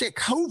got to understand,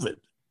 COVID,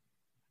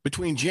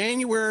 between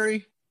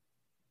January,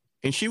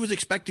 and she was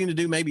expecting to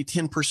do maybe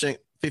 10%,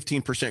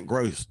 15%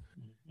 growth.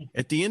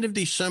 At the end of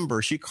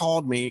December, she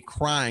called me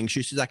crying.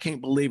 She says, I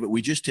can't believe it.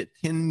 We just hit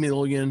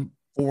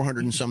 10,400,000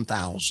 and some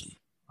thousand.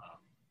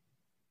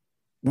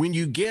 When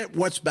you get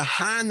what's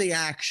behind the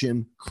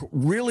action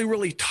really,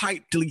 really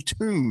tightly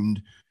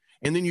tuned,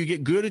 and then you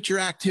get good at your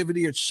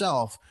activity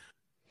itself,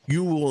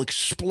 you will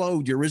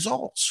explode your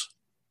results.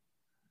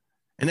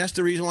 And that's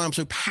the reason why I'm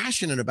so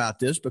passionate about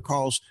this,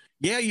 because,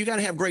 yeah, you got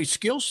to have great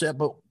skill set,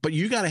 but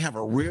you got to have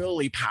a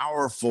really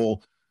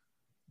powerful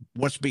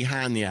what's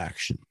behind the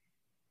action.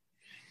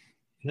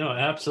 No,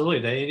 absolutely.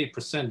 The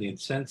 80%, the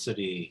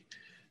intensity,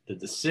 the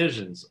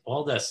decisions,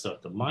 all that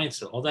stuff, the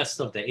mindset, all that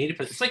stuff, the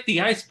 80%, it's like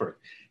the iceberg.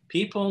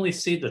 People only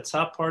see the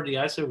top part of the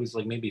iceberg was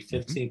like maybe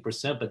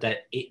 15%, but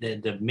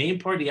the main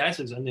part of the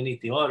iceberg is underneath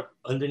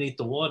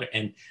the water.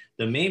 And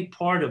the main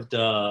part of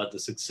the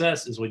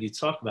success is what you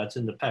talk about. It's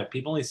in the pack.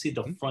 People only see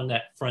the front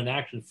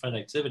action, front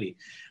activity,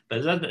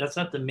 but that's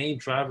not the main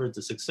driver of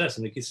the success.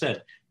 And like you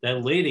said,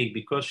 that lady,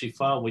 because she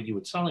followed what you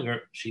were telling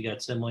her, she got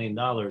 $10 million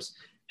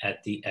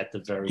at the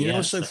very end. You know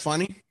what's so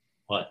funny?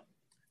 What?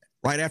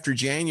 Right after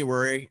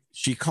January,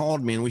 she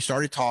called me and we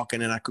started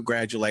talking, and I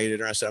congratulated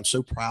her. I said, I'm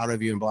so proud of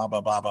you and blah,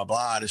 blah, blah, blah,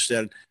 blah. I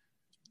said,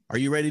 are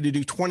you ready to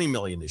do 20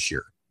 million this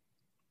year?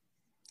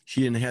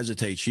 She didn't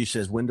hesitate. She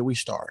says, when do we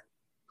start?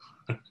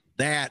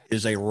 That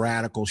is a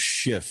radical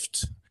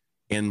shift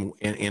in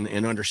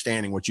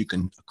understanding what you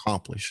can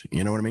accomplish.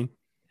 You know what I mean?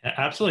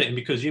 Absolutely. And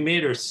because you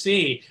made her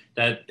see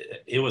that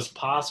it was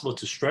possible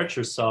to stretch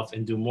herself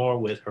and do more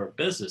with her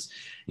business.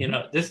 You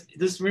know,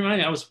 this reminded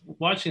me, I was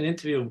watching an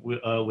interview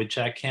with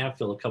Jack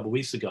Canfield a couple of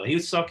weeks ago. He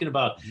was talking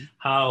about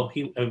how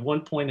he, at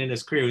one point in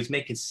his career, he was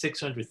making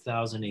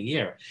 $600,000 a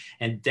year.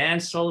 And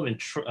Dan Sullivan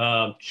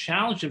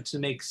challenged him to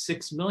make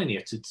 $6 million a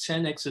year, to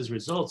 10x his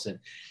results. And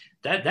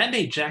that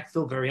made Jack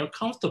feel very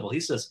uncomfortable. He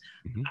says,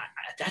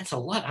 that's a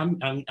lot.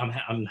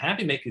 I'm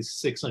happy making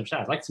 $600,000.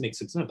 I'd like to make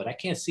 $6 million, but I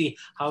can't see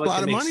how I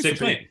can make $6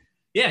 million.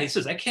 Yeah, he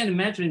says, I can't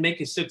imagine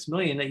making $6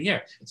 million a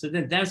year. So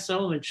then Dan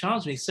Sullivan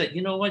challenged me. He said,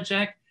 you know what,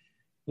 Jack?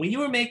 When you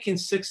were making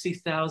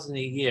 $60,000 a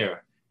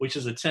year, which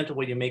is a tenth of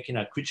what you're making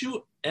now, could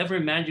you ever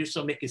imagine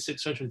yourself making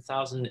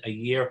 $600,000 a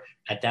year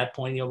at that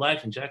point in your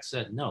life? And Jack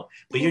said, no,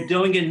 but you're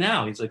doing it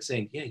now. He's like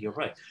saying, yeah, you're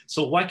right.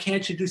 So why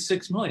can't you do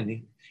 $6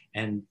 million?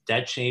 And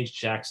that changed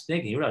Jack's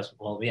thinking. He realized,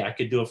 well, yeah, I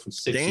could do it from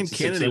 60 Dan to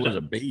Kennedy 600. was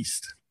a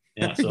beast.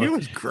 Yeah, so, he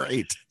was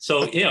great.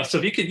 So, yeah, so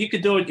if you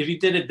could do it, if you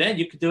did it then,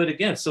 you could do it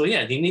again. So,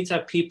 yeah, you need to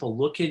have people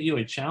look at you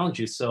and challenge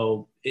you.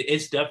 So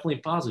it's definitely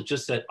positive.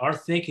 Just that our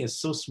thinking is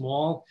so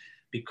small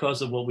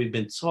because of what we've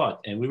been taught.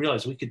 And we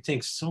realize we can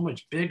think so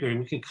much bigger and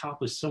we can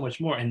accomplish so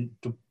much more. And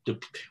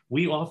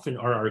we often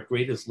are our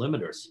greatest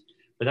limiters.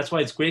 But that's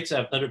why it's great to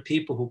have other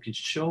people who can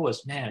show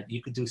us, man,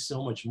 you could do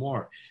so much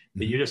more,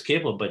 that you're just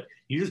capable. But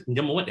you just,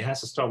 number one, it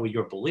has to start with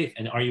your belief.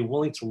 And are you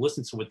willing to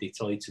listen to what they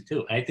tell you to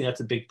do? I think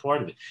that's a big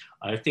part of it.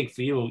 I think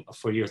for you,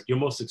 for your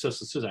most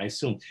successful students, I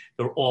assume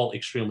they're all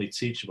extremely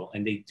teachable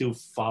and they do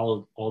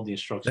follow all the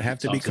instructions. They have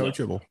to be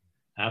coachable.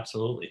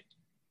 Absolutely.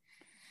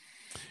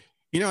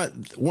 You know,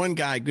 one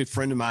guy, good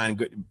friend of mine,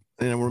 good,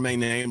 and will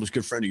remain nameless,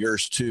 good friend of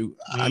yours too.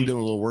 I'm doing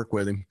a little work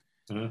with him.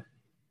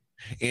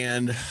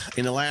 And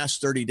in the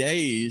last 30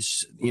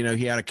 days, you know,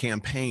 he had a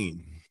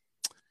campaign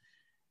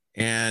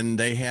and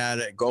they had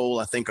a goal,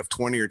 I think, of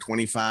 20 or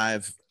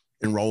 25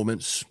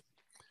 enrollments.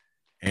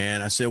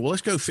 And I said, well,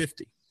 let's go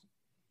 50.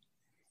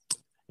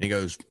 And he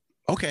goes,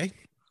 okay,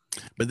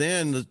 but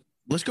then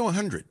let's go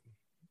 100.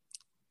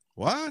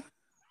 What?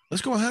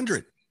 Let's go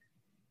 100.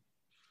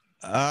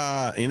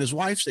 And his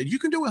wife said, you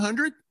can do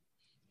 100?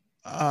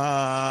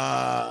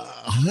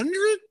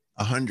 100?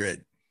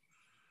 100.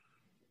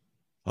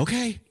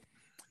 Okay.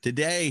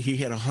 Today he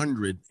had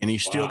 100 and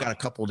he's still got a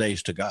couple of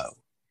days to go.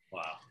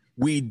 Wow.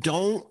 We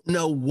don't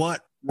know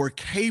what we're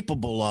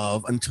capable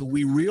of until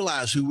we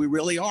realize who we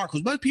really are.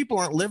 Because most people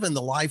aren't living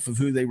the life of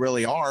who they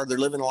really are. They're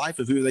living the life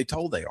of who they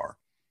told they are.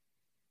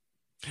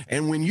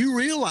 And when you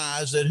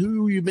realize that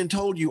who you've been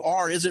told you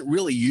are isn't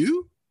really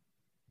you,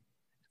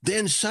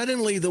 then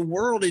suddenly the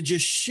world, it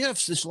just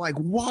shifts. It's like,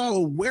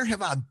 whoa, where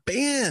have I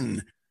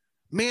been?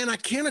 Man, I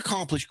can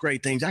accomplish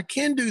great things. I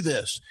can do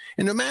this.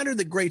 And no matter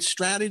the great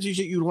strategies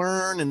that you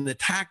learn and the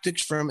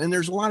tactics from, and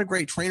there's a lot of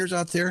great trainers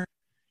out there,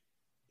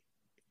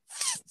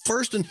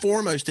 first and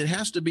foremost, it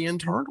has to be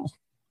internal.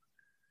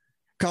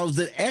 Because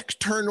the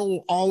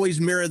external always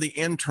mirror the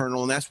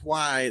internal. And that's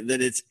why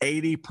that it's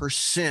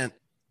 80%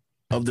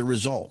 of the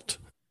result.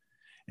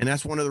 And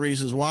that's one of the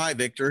reasons why,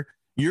 Victor,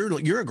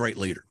 you're a great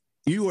leader.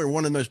 You are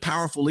one of the most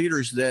powerful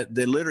leaders that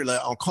literally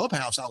on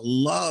Clubhouse. I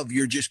love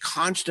you're just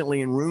constantly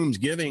in rooms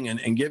giving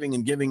and giving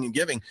and giving and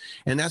giving.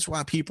 And that's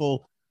why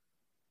people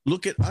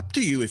look it up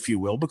to you, if you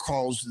will,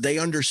 because they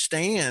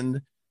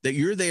understand that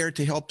you're there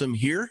to help them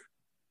hear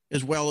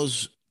as well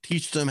as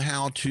teach them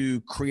how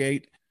to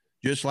create,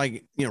 just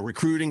like, you know,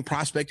 recruiting,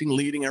 prospecting,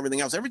 leading, everything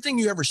else. Everything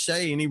you ever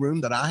say, any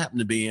room that I happen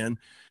to be in,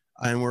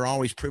 and we're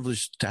always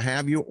privileged to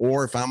have you,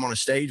 or if I'm on a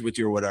stage with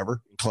you or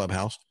whatever,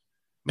 Clubhouse,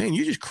 man,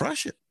 you just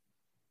crush it.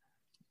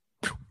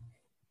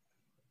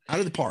 Out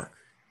of the park.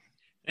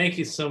 Thank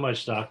you so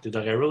much, Dr.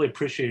 Doug. I really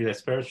appreciate it,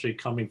 especially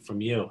coming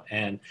from you.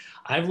 And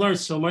I've learned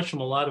so much from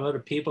a lot of other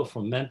people,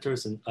 from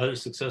mentors and other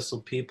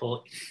successful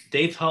people.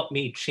 They've helped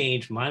me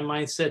change my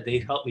mindset.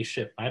 They've helped me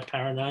shift my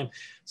paradigm.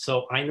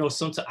 So I know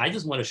sometimes I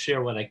just want to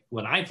share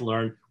what I've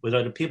learned with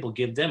other people,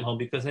 give them hope,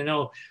 because I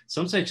know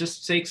sometimes it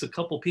just takes a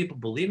couple people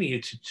believing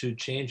you to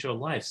change your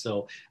life.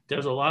 So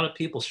there's a lot of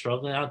people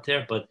struggling out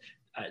there, but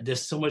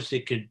there's so much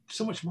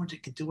more they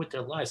could do with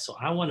their lives. So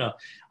I want to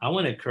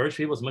encourage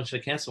people as much as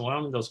I can. So when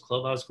I'm in those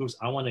Clubhouse groups,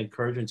 I want to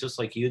encourage them just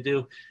like you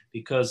do,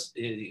 because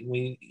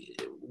we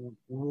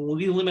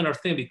limit our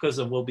thing because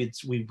of what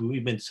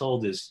we've been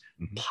told is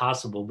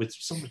possible, but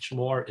so much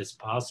more is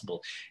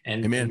possible.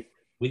 And Amen.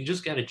 We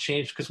just got to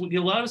change, because a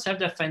lot of us have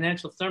that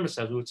financial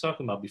thermostat we were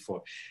talking about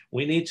before.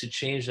 We need to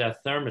change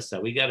that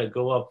thermostat. We got to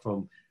go up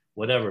from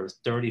whatever,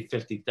 30,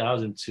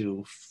 50,000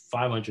 to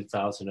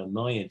 500,000, a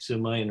million, 2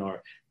 million,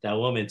 or that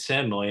woman,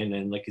 10 million.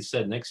 And like you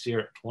said, next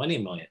year, 20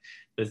 million.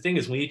 The thing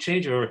is, when you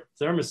change your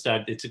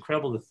thermostat, it's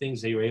incredible the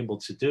things that you're able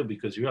to do,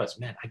 because you realize,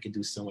 man, I could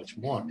do so much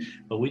more.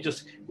 But we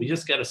just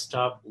got to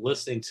stop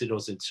listening to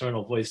those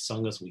internal voices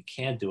telling us we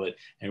can't do it,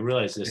 and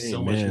realize there's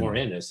so much more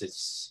in us.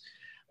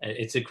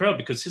 It's incredible,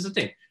 because here's the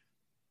thing.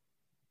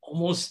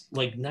 Almost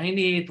like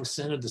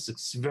 98% of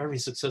the very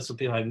successful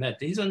people I've met,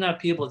 these are not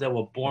people that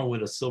were born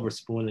with a silver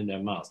spoon in their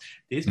mouths.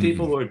 These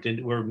people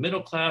were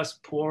middle class,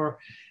 poor,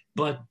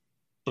 but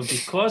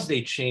because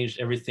they changed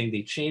everything,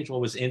 they changed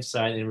what was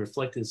inside and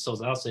reflected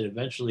themselves outside.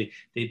 Eventually,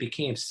 they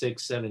became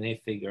 6, 7,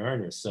 8-figure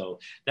earners. So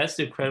that's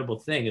the incredible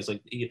thing. Is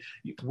like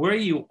where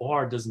you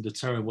are doesn't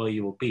determine where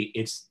you will be.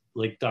 It's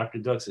like Dr.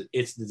 Doug said,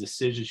 it's the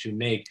decisions you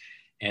make.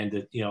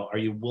 And are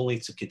you willing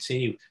to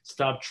continue?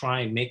 Stop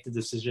trying, make the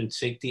decision,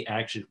 take the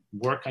action,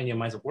 work on your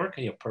mindset, work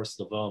on your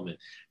personal development,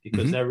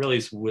 because that really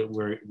is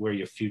where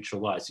your future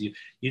lies.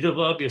 You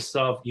develop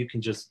yourself, you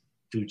can just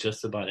do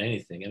just about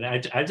anything. And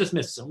I just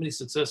met so many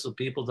successful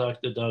people,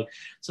 Dr. Doug,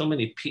 so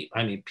many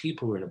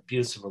people who are in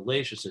abusive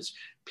relationships,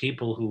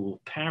 people who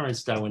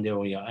parents died when they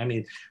were young. I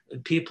mean,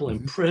 people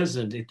in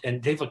prison,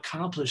 and they've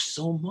accomplished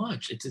so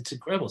much. It's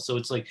incredible. So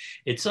it's like,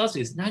 it's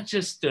not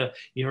just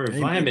your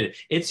environment,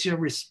 it's your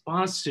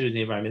response to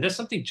the environment. That's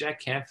something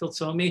Jack Canfield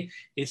told me.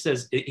 He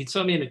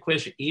told me an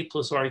equation, E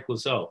 + R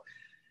 = O.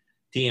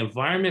 The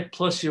environment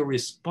plus your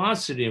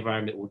response to the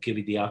environment will give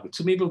you the outcome.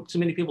 Too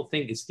many people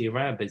think it's the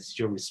environment, but it's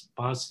your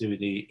response to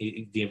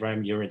the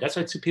environment you're in. That's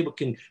why two people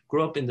can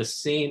grow up in the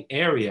same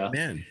area.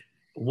 Man.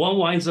 One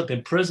winds up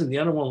in prison, the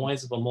other one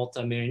winds up a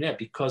multimillionaire,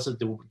 because of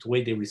the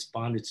way they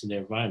responded to their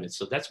environment.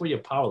 So that's where you're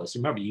powerless.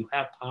 Remember, you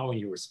have power in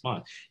your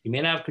response. You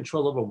may not have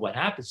control over what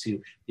happens to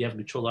you, you have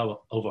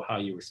control over how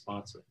you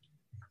respond to it.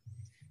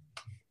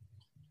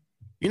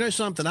 You know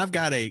something? I've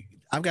got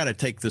to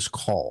take this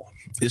call.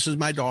 This is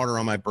my daughter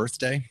on my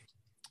birthday.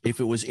 If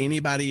it was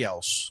anybody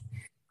else,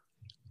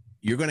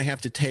 you're going to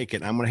have to take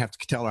it. I'm going to have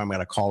to tell her I'm going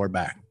to call her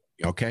back.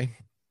 Okay.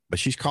 But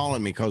she's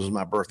calling me because it's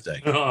my birthday.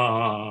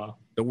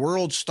 The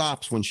world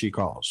stops when she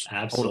calls.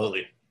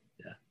 Absolutely.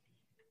 Yeah.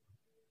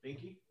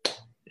 Pinky?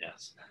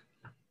 Yes.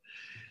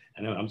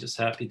 I know. I'm just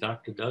happy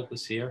Dr. Doug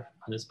was here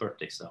on his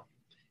birthday. So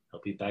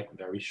he'll be back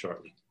very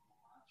shortly.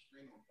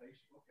 I'm on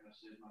Facebook and I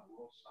said my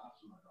world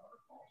stops when my daughter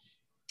calls.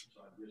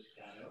 So I just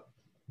got up.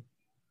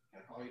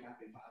 I'll call you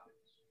back in 5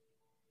 minutes.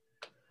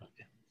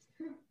 Okay.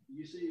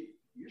 You see,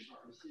 you're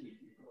starting to see if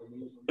you really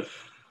need them.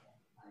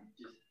 I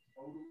just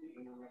totally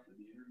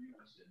interrupted the interview.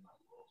 I said my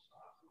world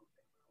stops.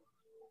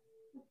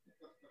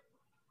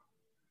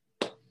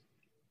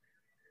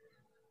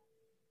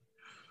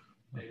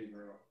 Baby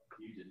girl,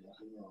 you did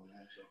nothing wrong.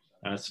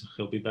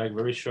 He'll be back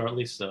very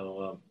shortly.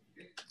 So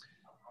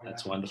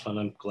that's wonderful.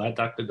 I'm glad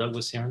Dr. Doug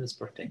was here on his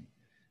birthday.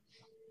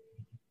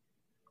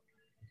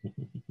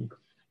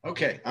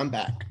 Okay, I'm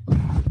back.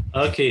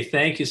 Okay,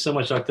 thank you so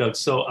much, Dr. Doug.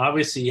 So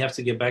obviously you have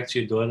to get back to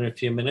your daughter in a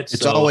few minutes.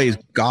 It's always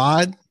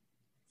God,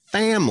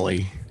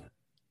 family,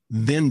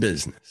 then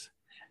business.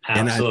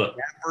 Absolutely. And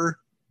I never,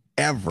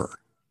 ever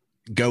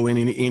go in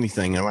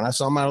anything. And when I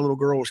saw my little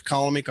girl was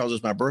calling me because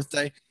it's my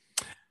birthday,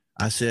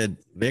 I said,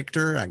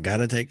 Victor, I got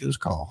to take this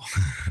call.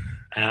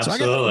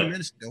 Absolutely. So I got a few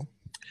minutes still.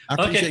 I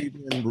appreciate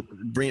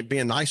you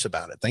being nice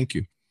about it. Thank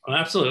you. Well,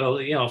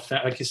 absolutely. You know,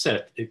 like you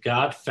said,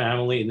 God,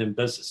 family, and then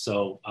business.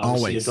 So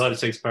obviously your daughter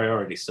takes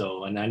priority.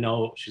 So, and I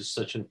know she's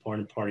such an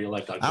important part of your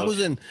life. I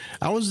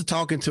was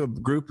talking to a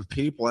group of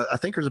people. I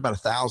think there's about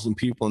 1,000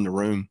 people in the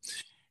room.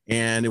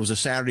 And it was a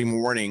Saturday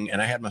morning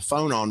and I had my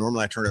phone on.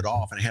 Normally I turn it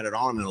off and I had it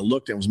on and I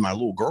looked and it was my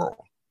little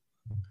girl.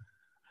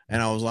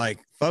 And I was like,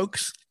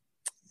 folks,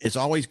 it's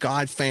always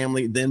God,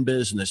 family, then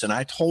business. And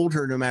I told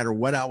her no matter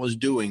what I was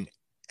doing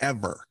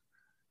ever,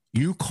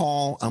 you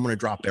call, I'm going to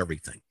drop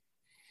everything.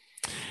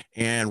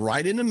 And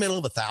right in the middle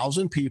of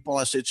 1,000 people,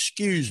 I said,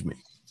 excuse me.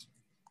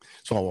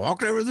 So I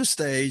walked over to the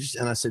stage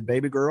and I said,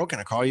 baby girl, can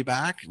I call you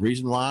back?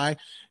 Reason why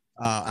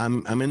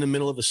I'm in the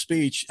middle of a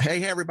speech.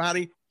 Hey,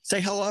 everybody, say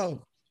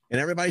hello. And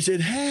everybody said,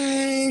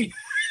 hey.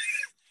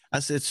 I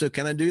said, so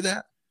can I do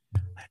that?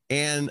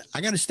 And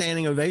I got a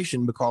standing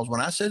ovation because when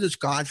I said it's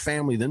God,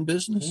 family, then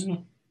business,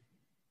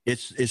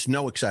 it's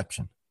no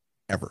exception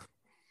ever.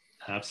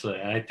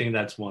 Absolutely. I think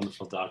that's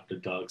wonderful, Dr.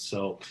 Doug.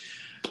 So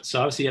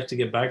obviously you have to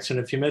get back to in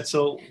a few minutes.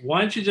 So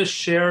why don't you just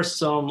share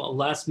some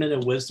last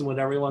minute wisdom with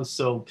everyone?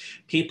 So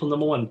people,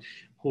 number one,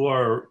 who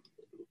are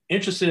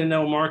interested in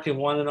network marketing,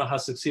 want to know how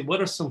to succeed.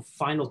 What are some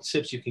final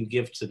tips you can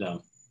give to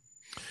them?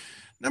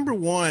 Number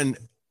one,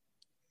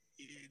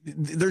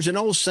 there's an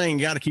old saying,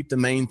 you got to keep the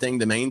main thing.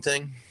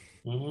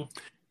 Mm-hmm.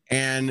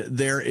 And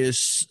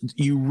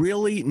you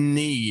really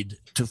need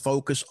to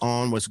focus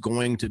on what's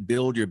going to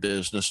build your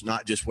business,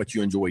 not just what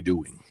you enjoy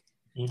doing.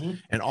 Mm-hmm.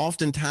 And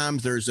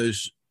oftentimes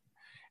there's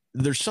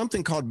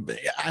something called,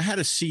 I had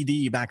a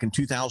CD back in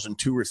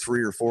 2002 or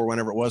 3 or 4,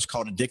 whenever it was,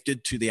 called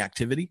Addicted to the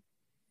Activity.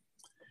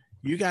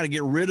 You got to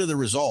get rid of the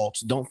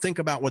results. Don't think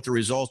about what the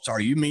results are.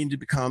 You mean to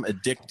become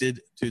addicted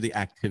to the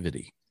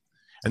activity.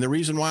 And the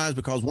reason why is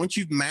because once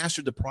you've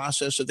mastered the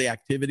process of the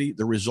activity,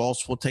 the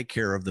results will take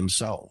care of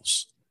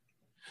themselves.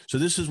 So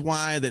this is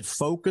why that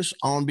focus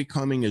on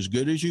becoming as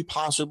good as you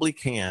possibly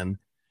can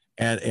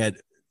at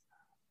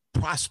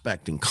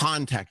prospecting,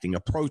 contacting,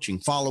 approaching,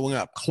 following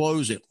up,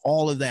 closing,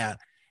 all of that,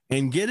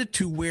 and get it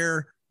to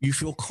where you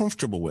feel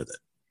comfortable with it,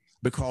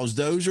 because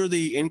those are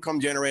the income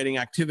generating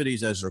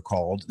activities, as they're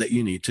called, that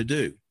you need to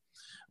do.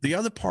 The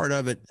other part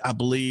of it, I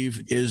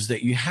believe, is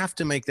that you have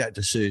to make that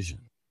decision.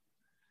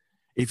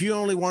 If you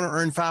only want to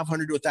earn $500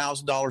 to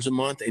 $1,000 a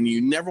month and you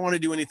never want to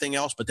do anything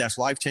else, but that's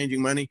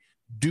life-changing money,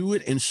 do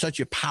it in such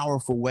a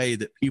powerful way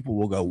that people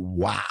will go,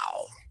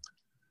 wow,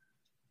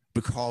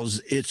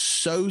 because it's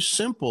so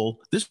simple.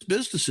 This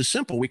business is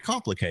simple. We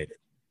complicate it.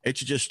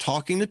 It's just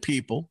talking to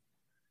people,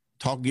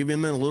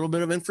 giving them a little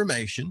bit of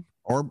information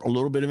or a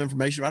little bit of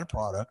information about a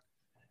product,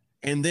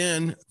 and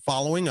then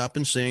following up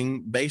and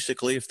seeing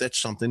basically if that's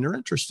something they're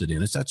interested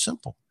in. It's that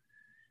simple.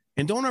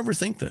 And don't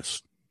overthink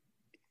this.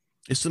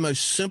 It's the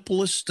most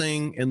simplest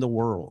thing in the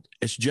world.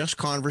 It's just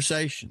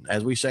conversation,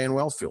 as we say in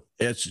Wellfield.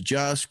 It's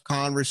just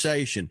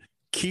conversation.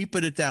 Keep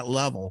it at that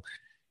level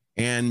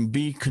and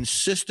be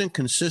consistent.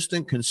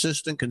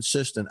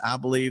 I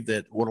believe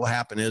that what will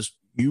happen is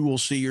you will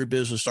see your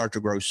business start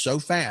to grow so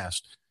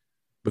fast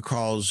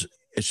because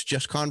it's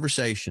just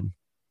conversation.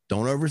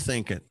 Don't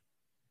overthink it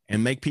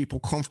and make people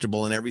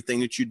comfortable in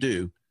everything that you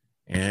do.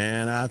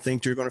 And I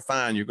think you're going to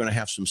find you're going to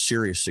have some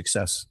serious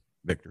success,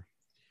 Victor.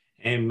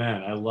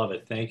 Amen. I love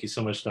it. Thank you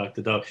so much,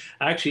 Dr. Doug.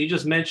 Actually, you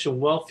just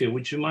mentioned Wellfield.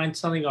 Would you mind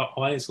telling our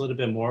audience a little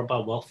bit more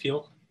about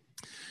Wellfield?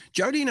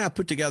 Jody and I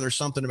put together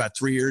something about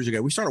 3 years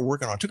ago. We started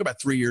working on it. It took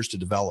about 3 years to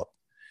develop.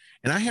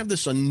 And I have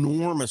this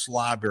enormous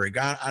library.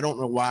 God, I don't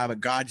know why,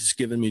 but God just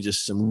given me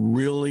just some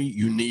really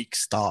unique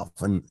stuff.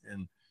 And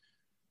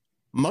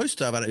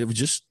most of it was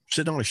just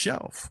sitting on a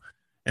shelf.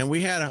 And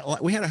we had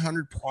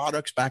 100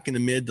 products back in the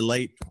mid to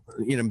late,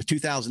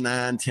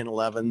 2009, 10,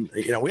 11.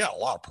 We had a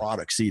lot of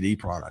products, CD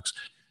products.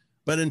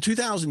 But in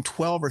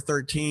 2012 or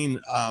 13,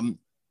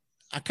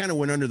 I kind of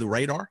went under the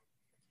radar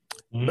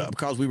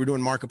because we were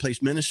doing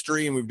marketplace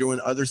ministry and we were doing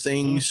other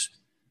things.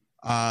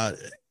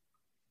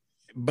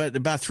 But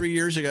about 3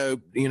 years ago,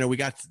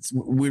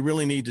 we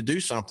really need to do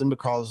something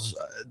because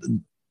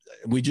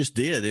we just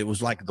did. It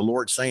was like the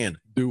Lord saying,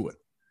 do it.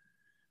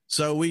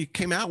 So we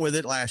came out with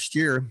it last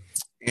year,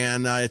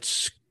 and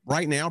it's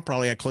right now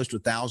probably at close to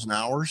 1,000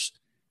 hours,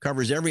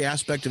 covers every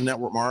aspect of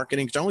network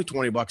marketing. It's only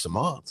 $20 a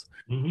month.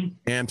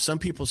 And some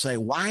people say,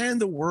 why in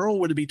the world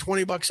would it be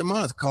 $20 a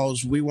month?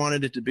 Because we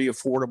wanted it to be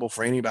affordable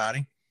for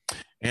anybody.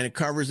 And it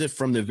covers it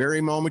from the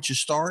very moment you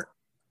start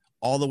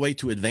all the way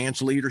to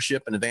advanced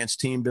leadership and advanced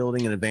team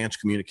building and advanced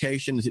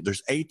communication.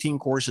 There's 18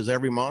 courses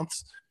every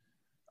month.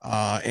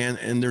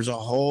 And there's a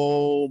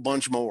whole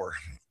bunch more.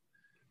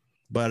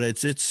 But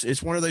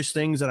it's one of those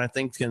things that I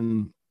think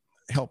can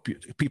help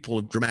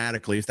people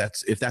dramatically if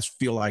that's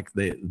feel like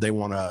they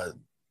want to,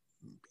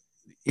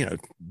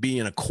 be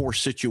in a course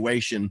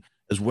situation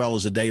as well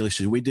as a daily.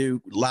 So we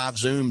do live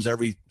Zooms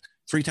every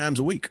 3 times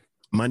a week,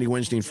 Monday,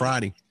 Wednesday, and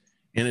Friday,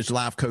 and it's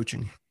live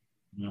coaching.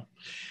 Yeah.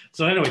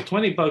 So anyway,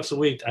 $20 a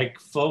week,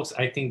 folks.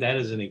 I think that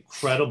is an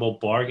incredible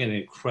bargain, an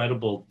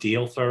incredible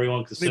deal for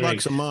everyone.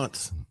 $20 a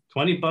month.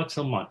 $20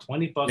 a month.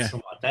 $20 a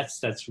month.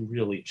 That's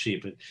really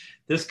cheap.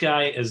 This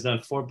guy has done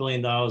 $4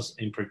 billion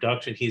in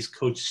production. He's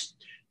coached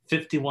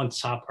 51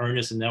 top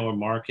earners in network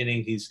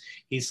marketing.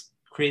 He's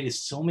created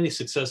so many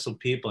successful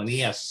people, and he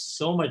has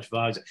so much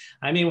value.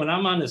 I mean, when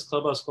I'm on this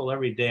Clubhouse call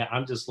every day,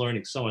 I'm just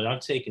learning so much. I'm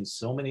taking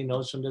so many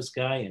notes from this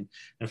guy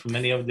and from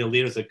many of the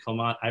leaders that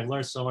come on. I've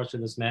learned so much from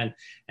this man,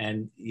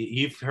 and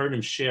you've heard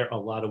him share a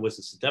lot of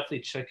wisdom. So definitely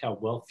check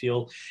out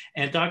Wealth-Fueled.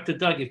 And Dr.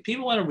 Doug, if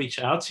people want to reach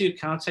out to you,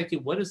 contact you,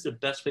 what is the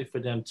best way for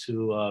them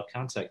to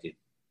contact you?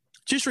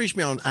 Just reach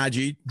me on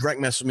IG, direct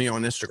message me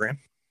on Instagram.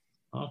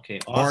 Okay.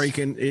 Awesome. Or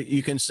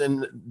you can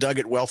send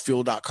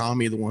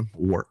Doug@wealthfueled.com. Either one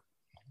will work.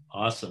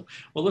 Awesome.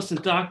 Well,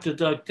 listen, Dr.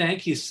 Doug,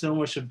 thank you so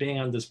much for being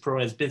on this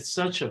program. It's been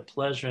such a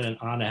pleasure and an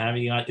honor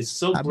having you on. It's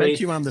so great. I bet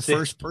you I'm the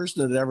first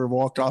person that ever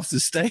walked off the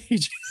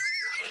stage.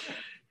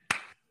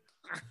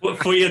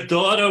 For your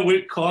daughter,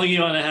 we're calling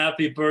you on a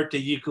happy birthday.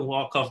 You can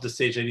walk off the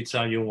stage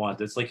anytime you want.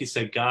 It's like you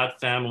said, God,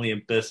 family,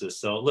 and business.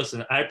 So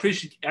listen, I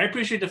appreciate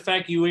the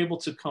fact you were able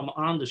to come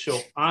on the show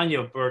on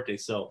your birthday.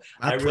 So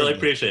I really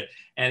appreciate it.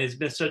 And it's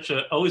been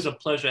always a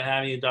pleasure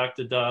having you,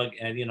 Dr. Doug.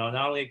 And, not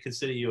only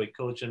consider you a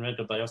coach and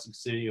mentor, but I also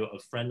consider you a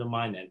friend of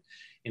mine. And,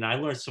 I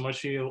learned so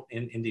much from you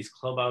in these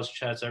Clubhouse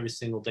chats every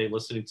single day,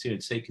 listening to you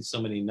and taking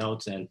so many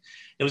notes. And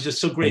it was just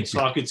so great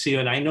talking to you.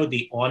 And I know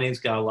the audience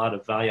got a lot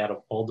of value out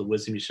of all the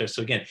wisdom you share.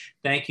 So again,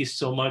 thank you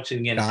so much. And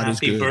again,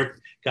 happy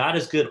birthday. God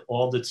is good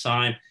all the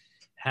time.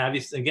 Have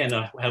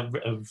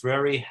a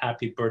very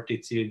happy birthday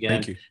to you again.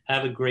 Thank you.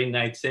 Have a great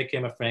night. Take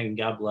care, my friend, and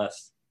God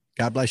bless.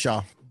 God bless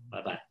y'all.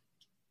 Bye-bye.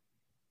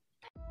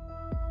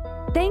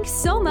 Thanks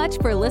so much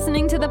for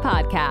listening to the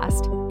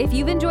podcast. If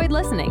you've enjoyed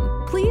listening,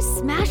 please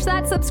smash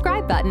that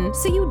subscribe button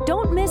so you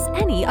don't miss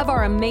any of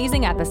our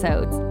amazing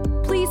episodes.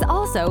 Please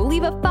also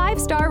leave a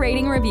 5-star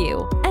rating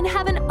review and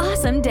have an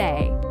awesome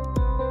day.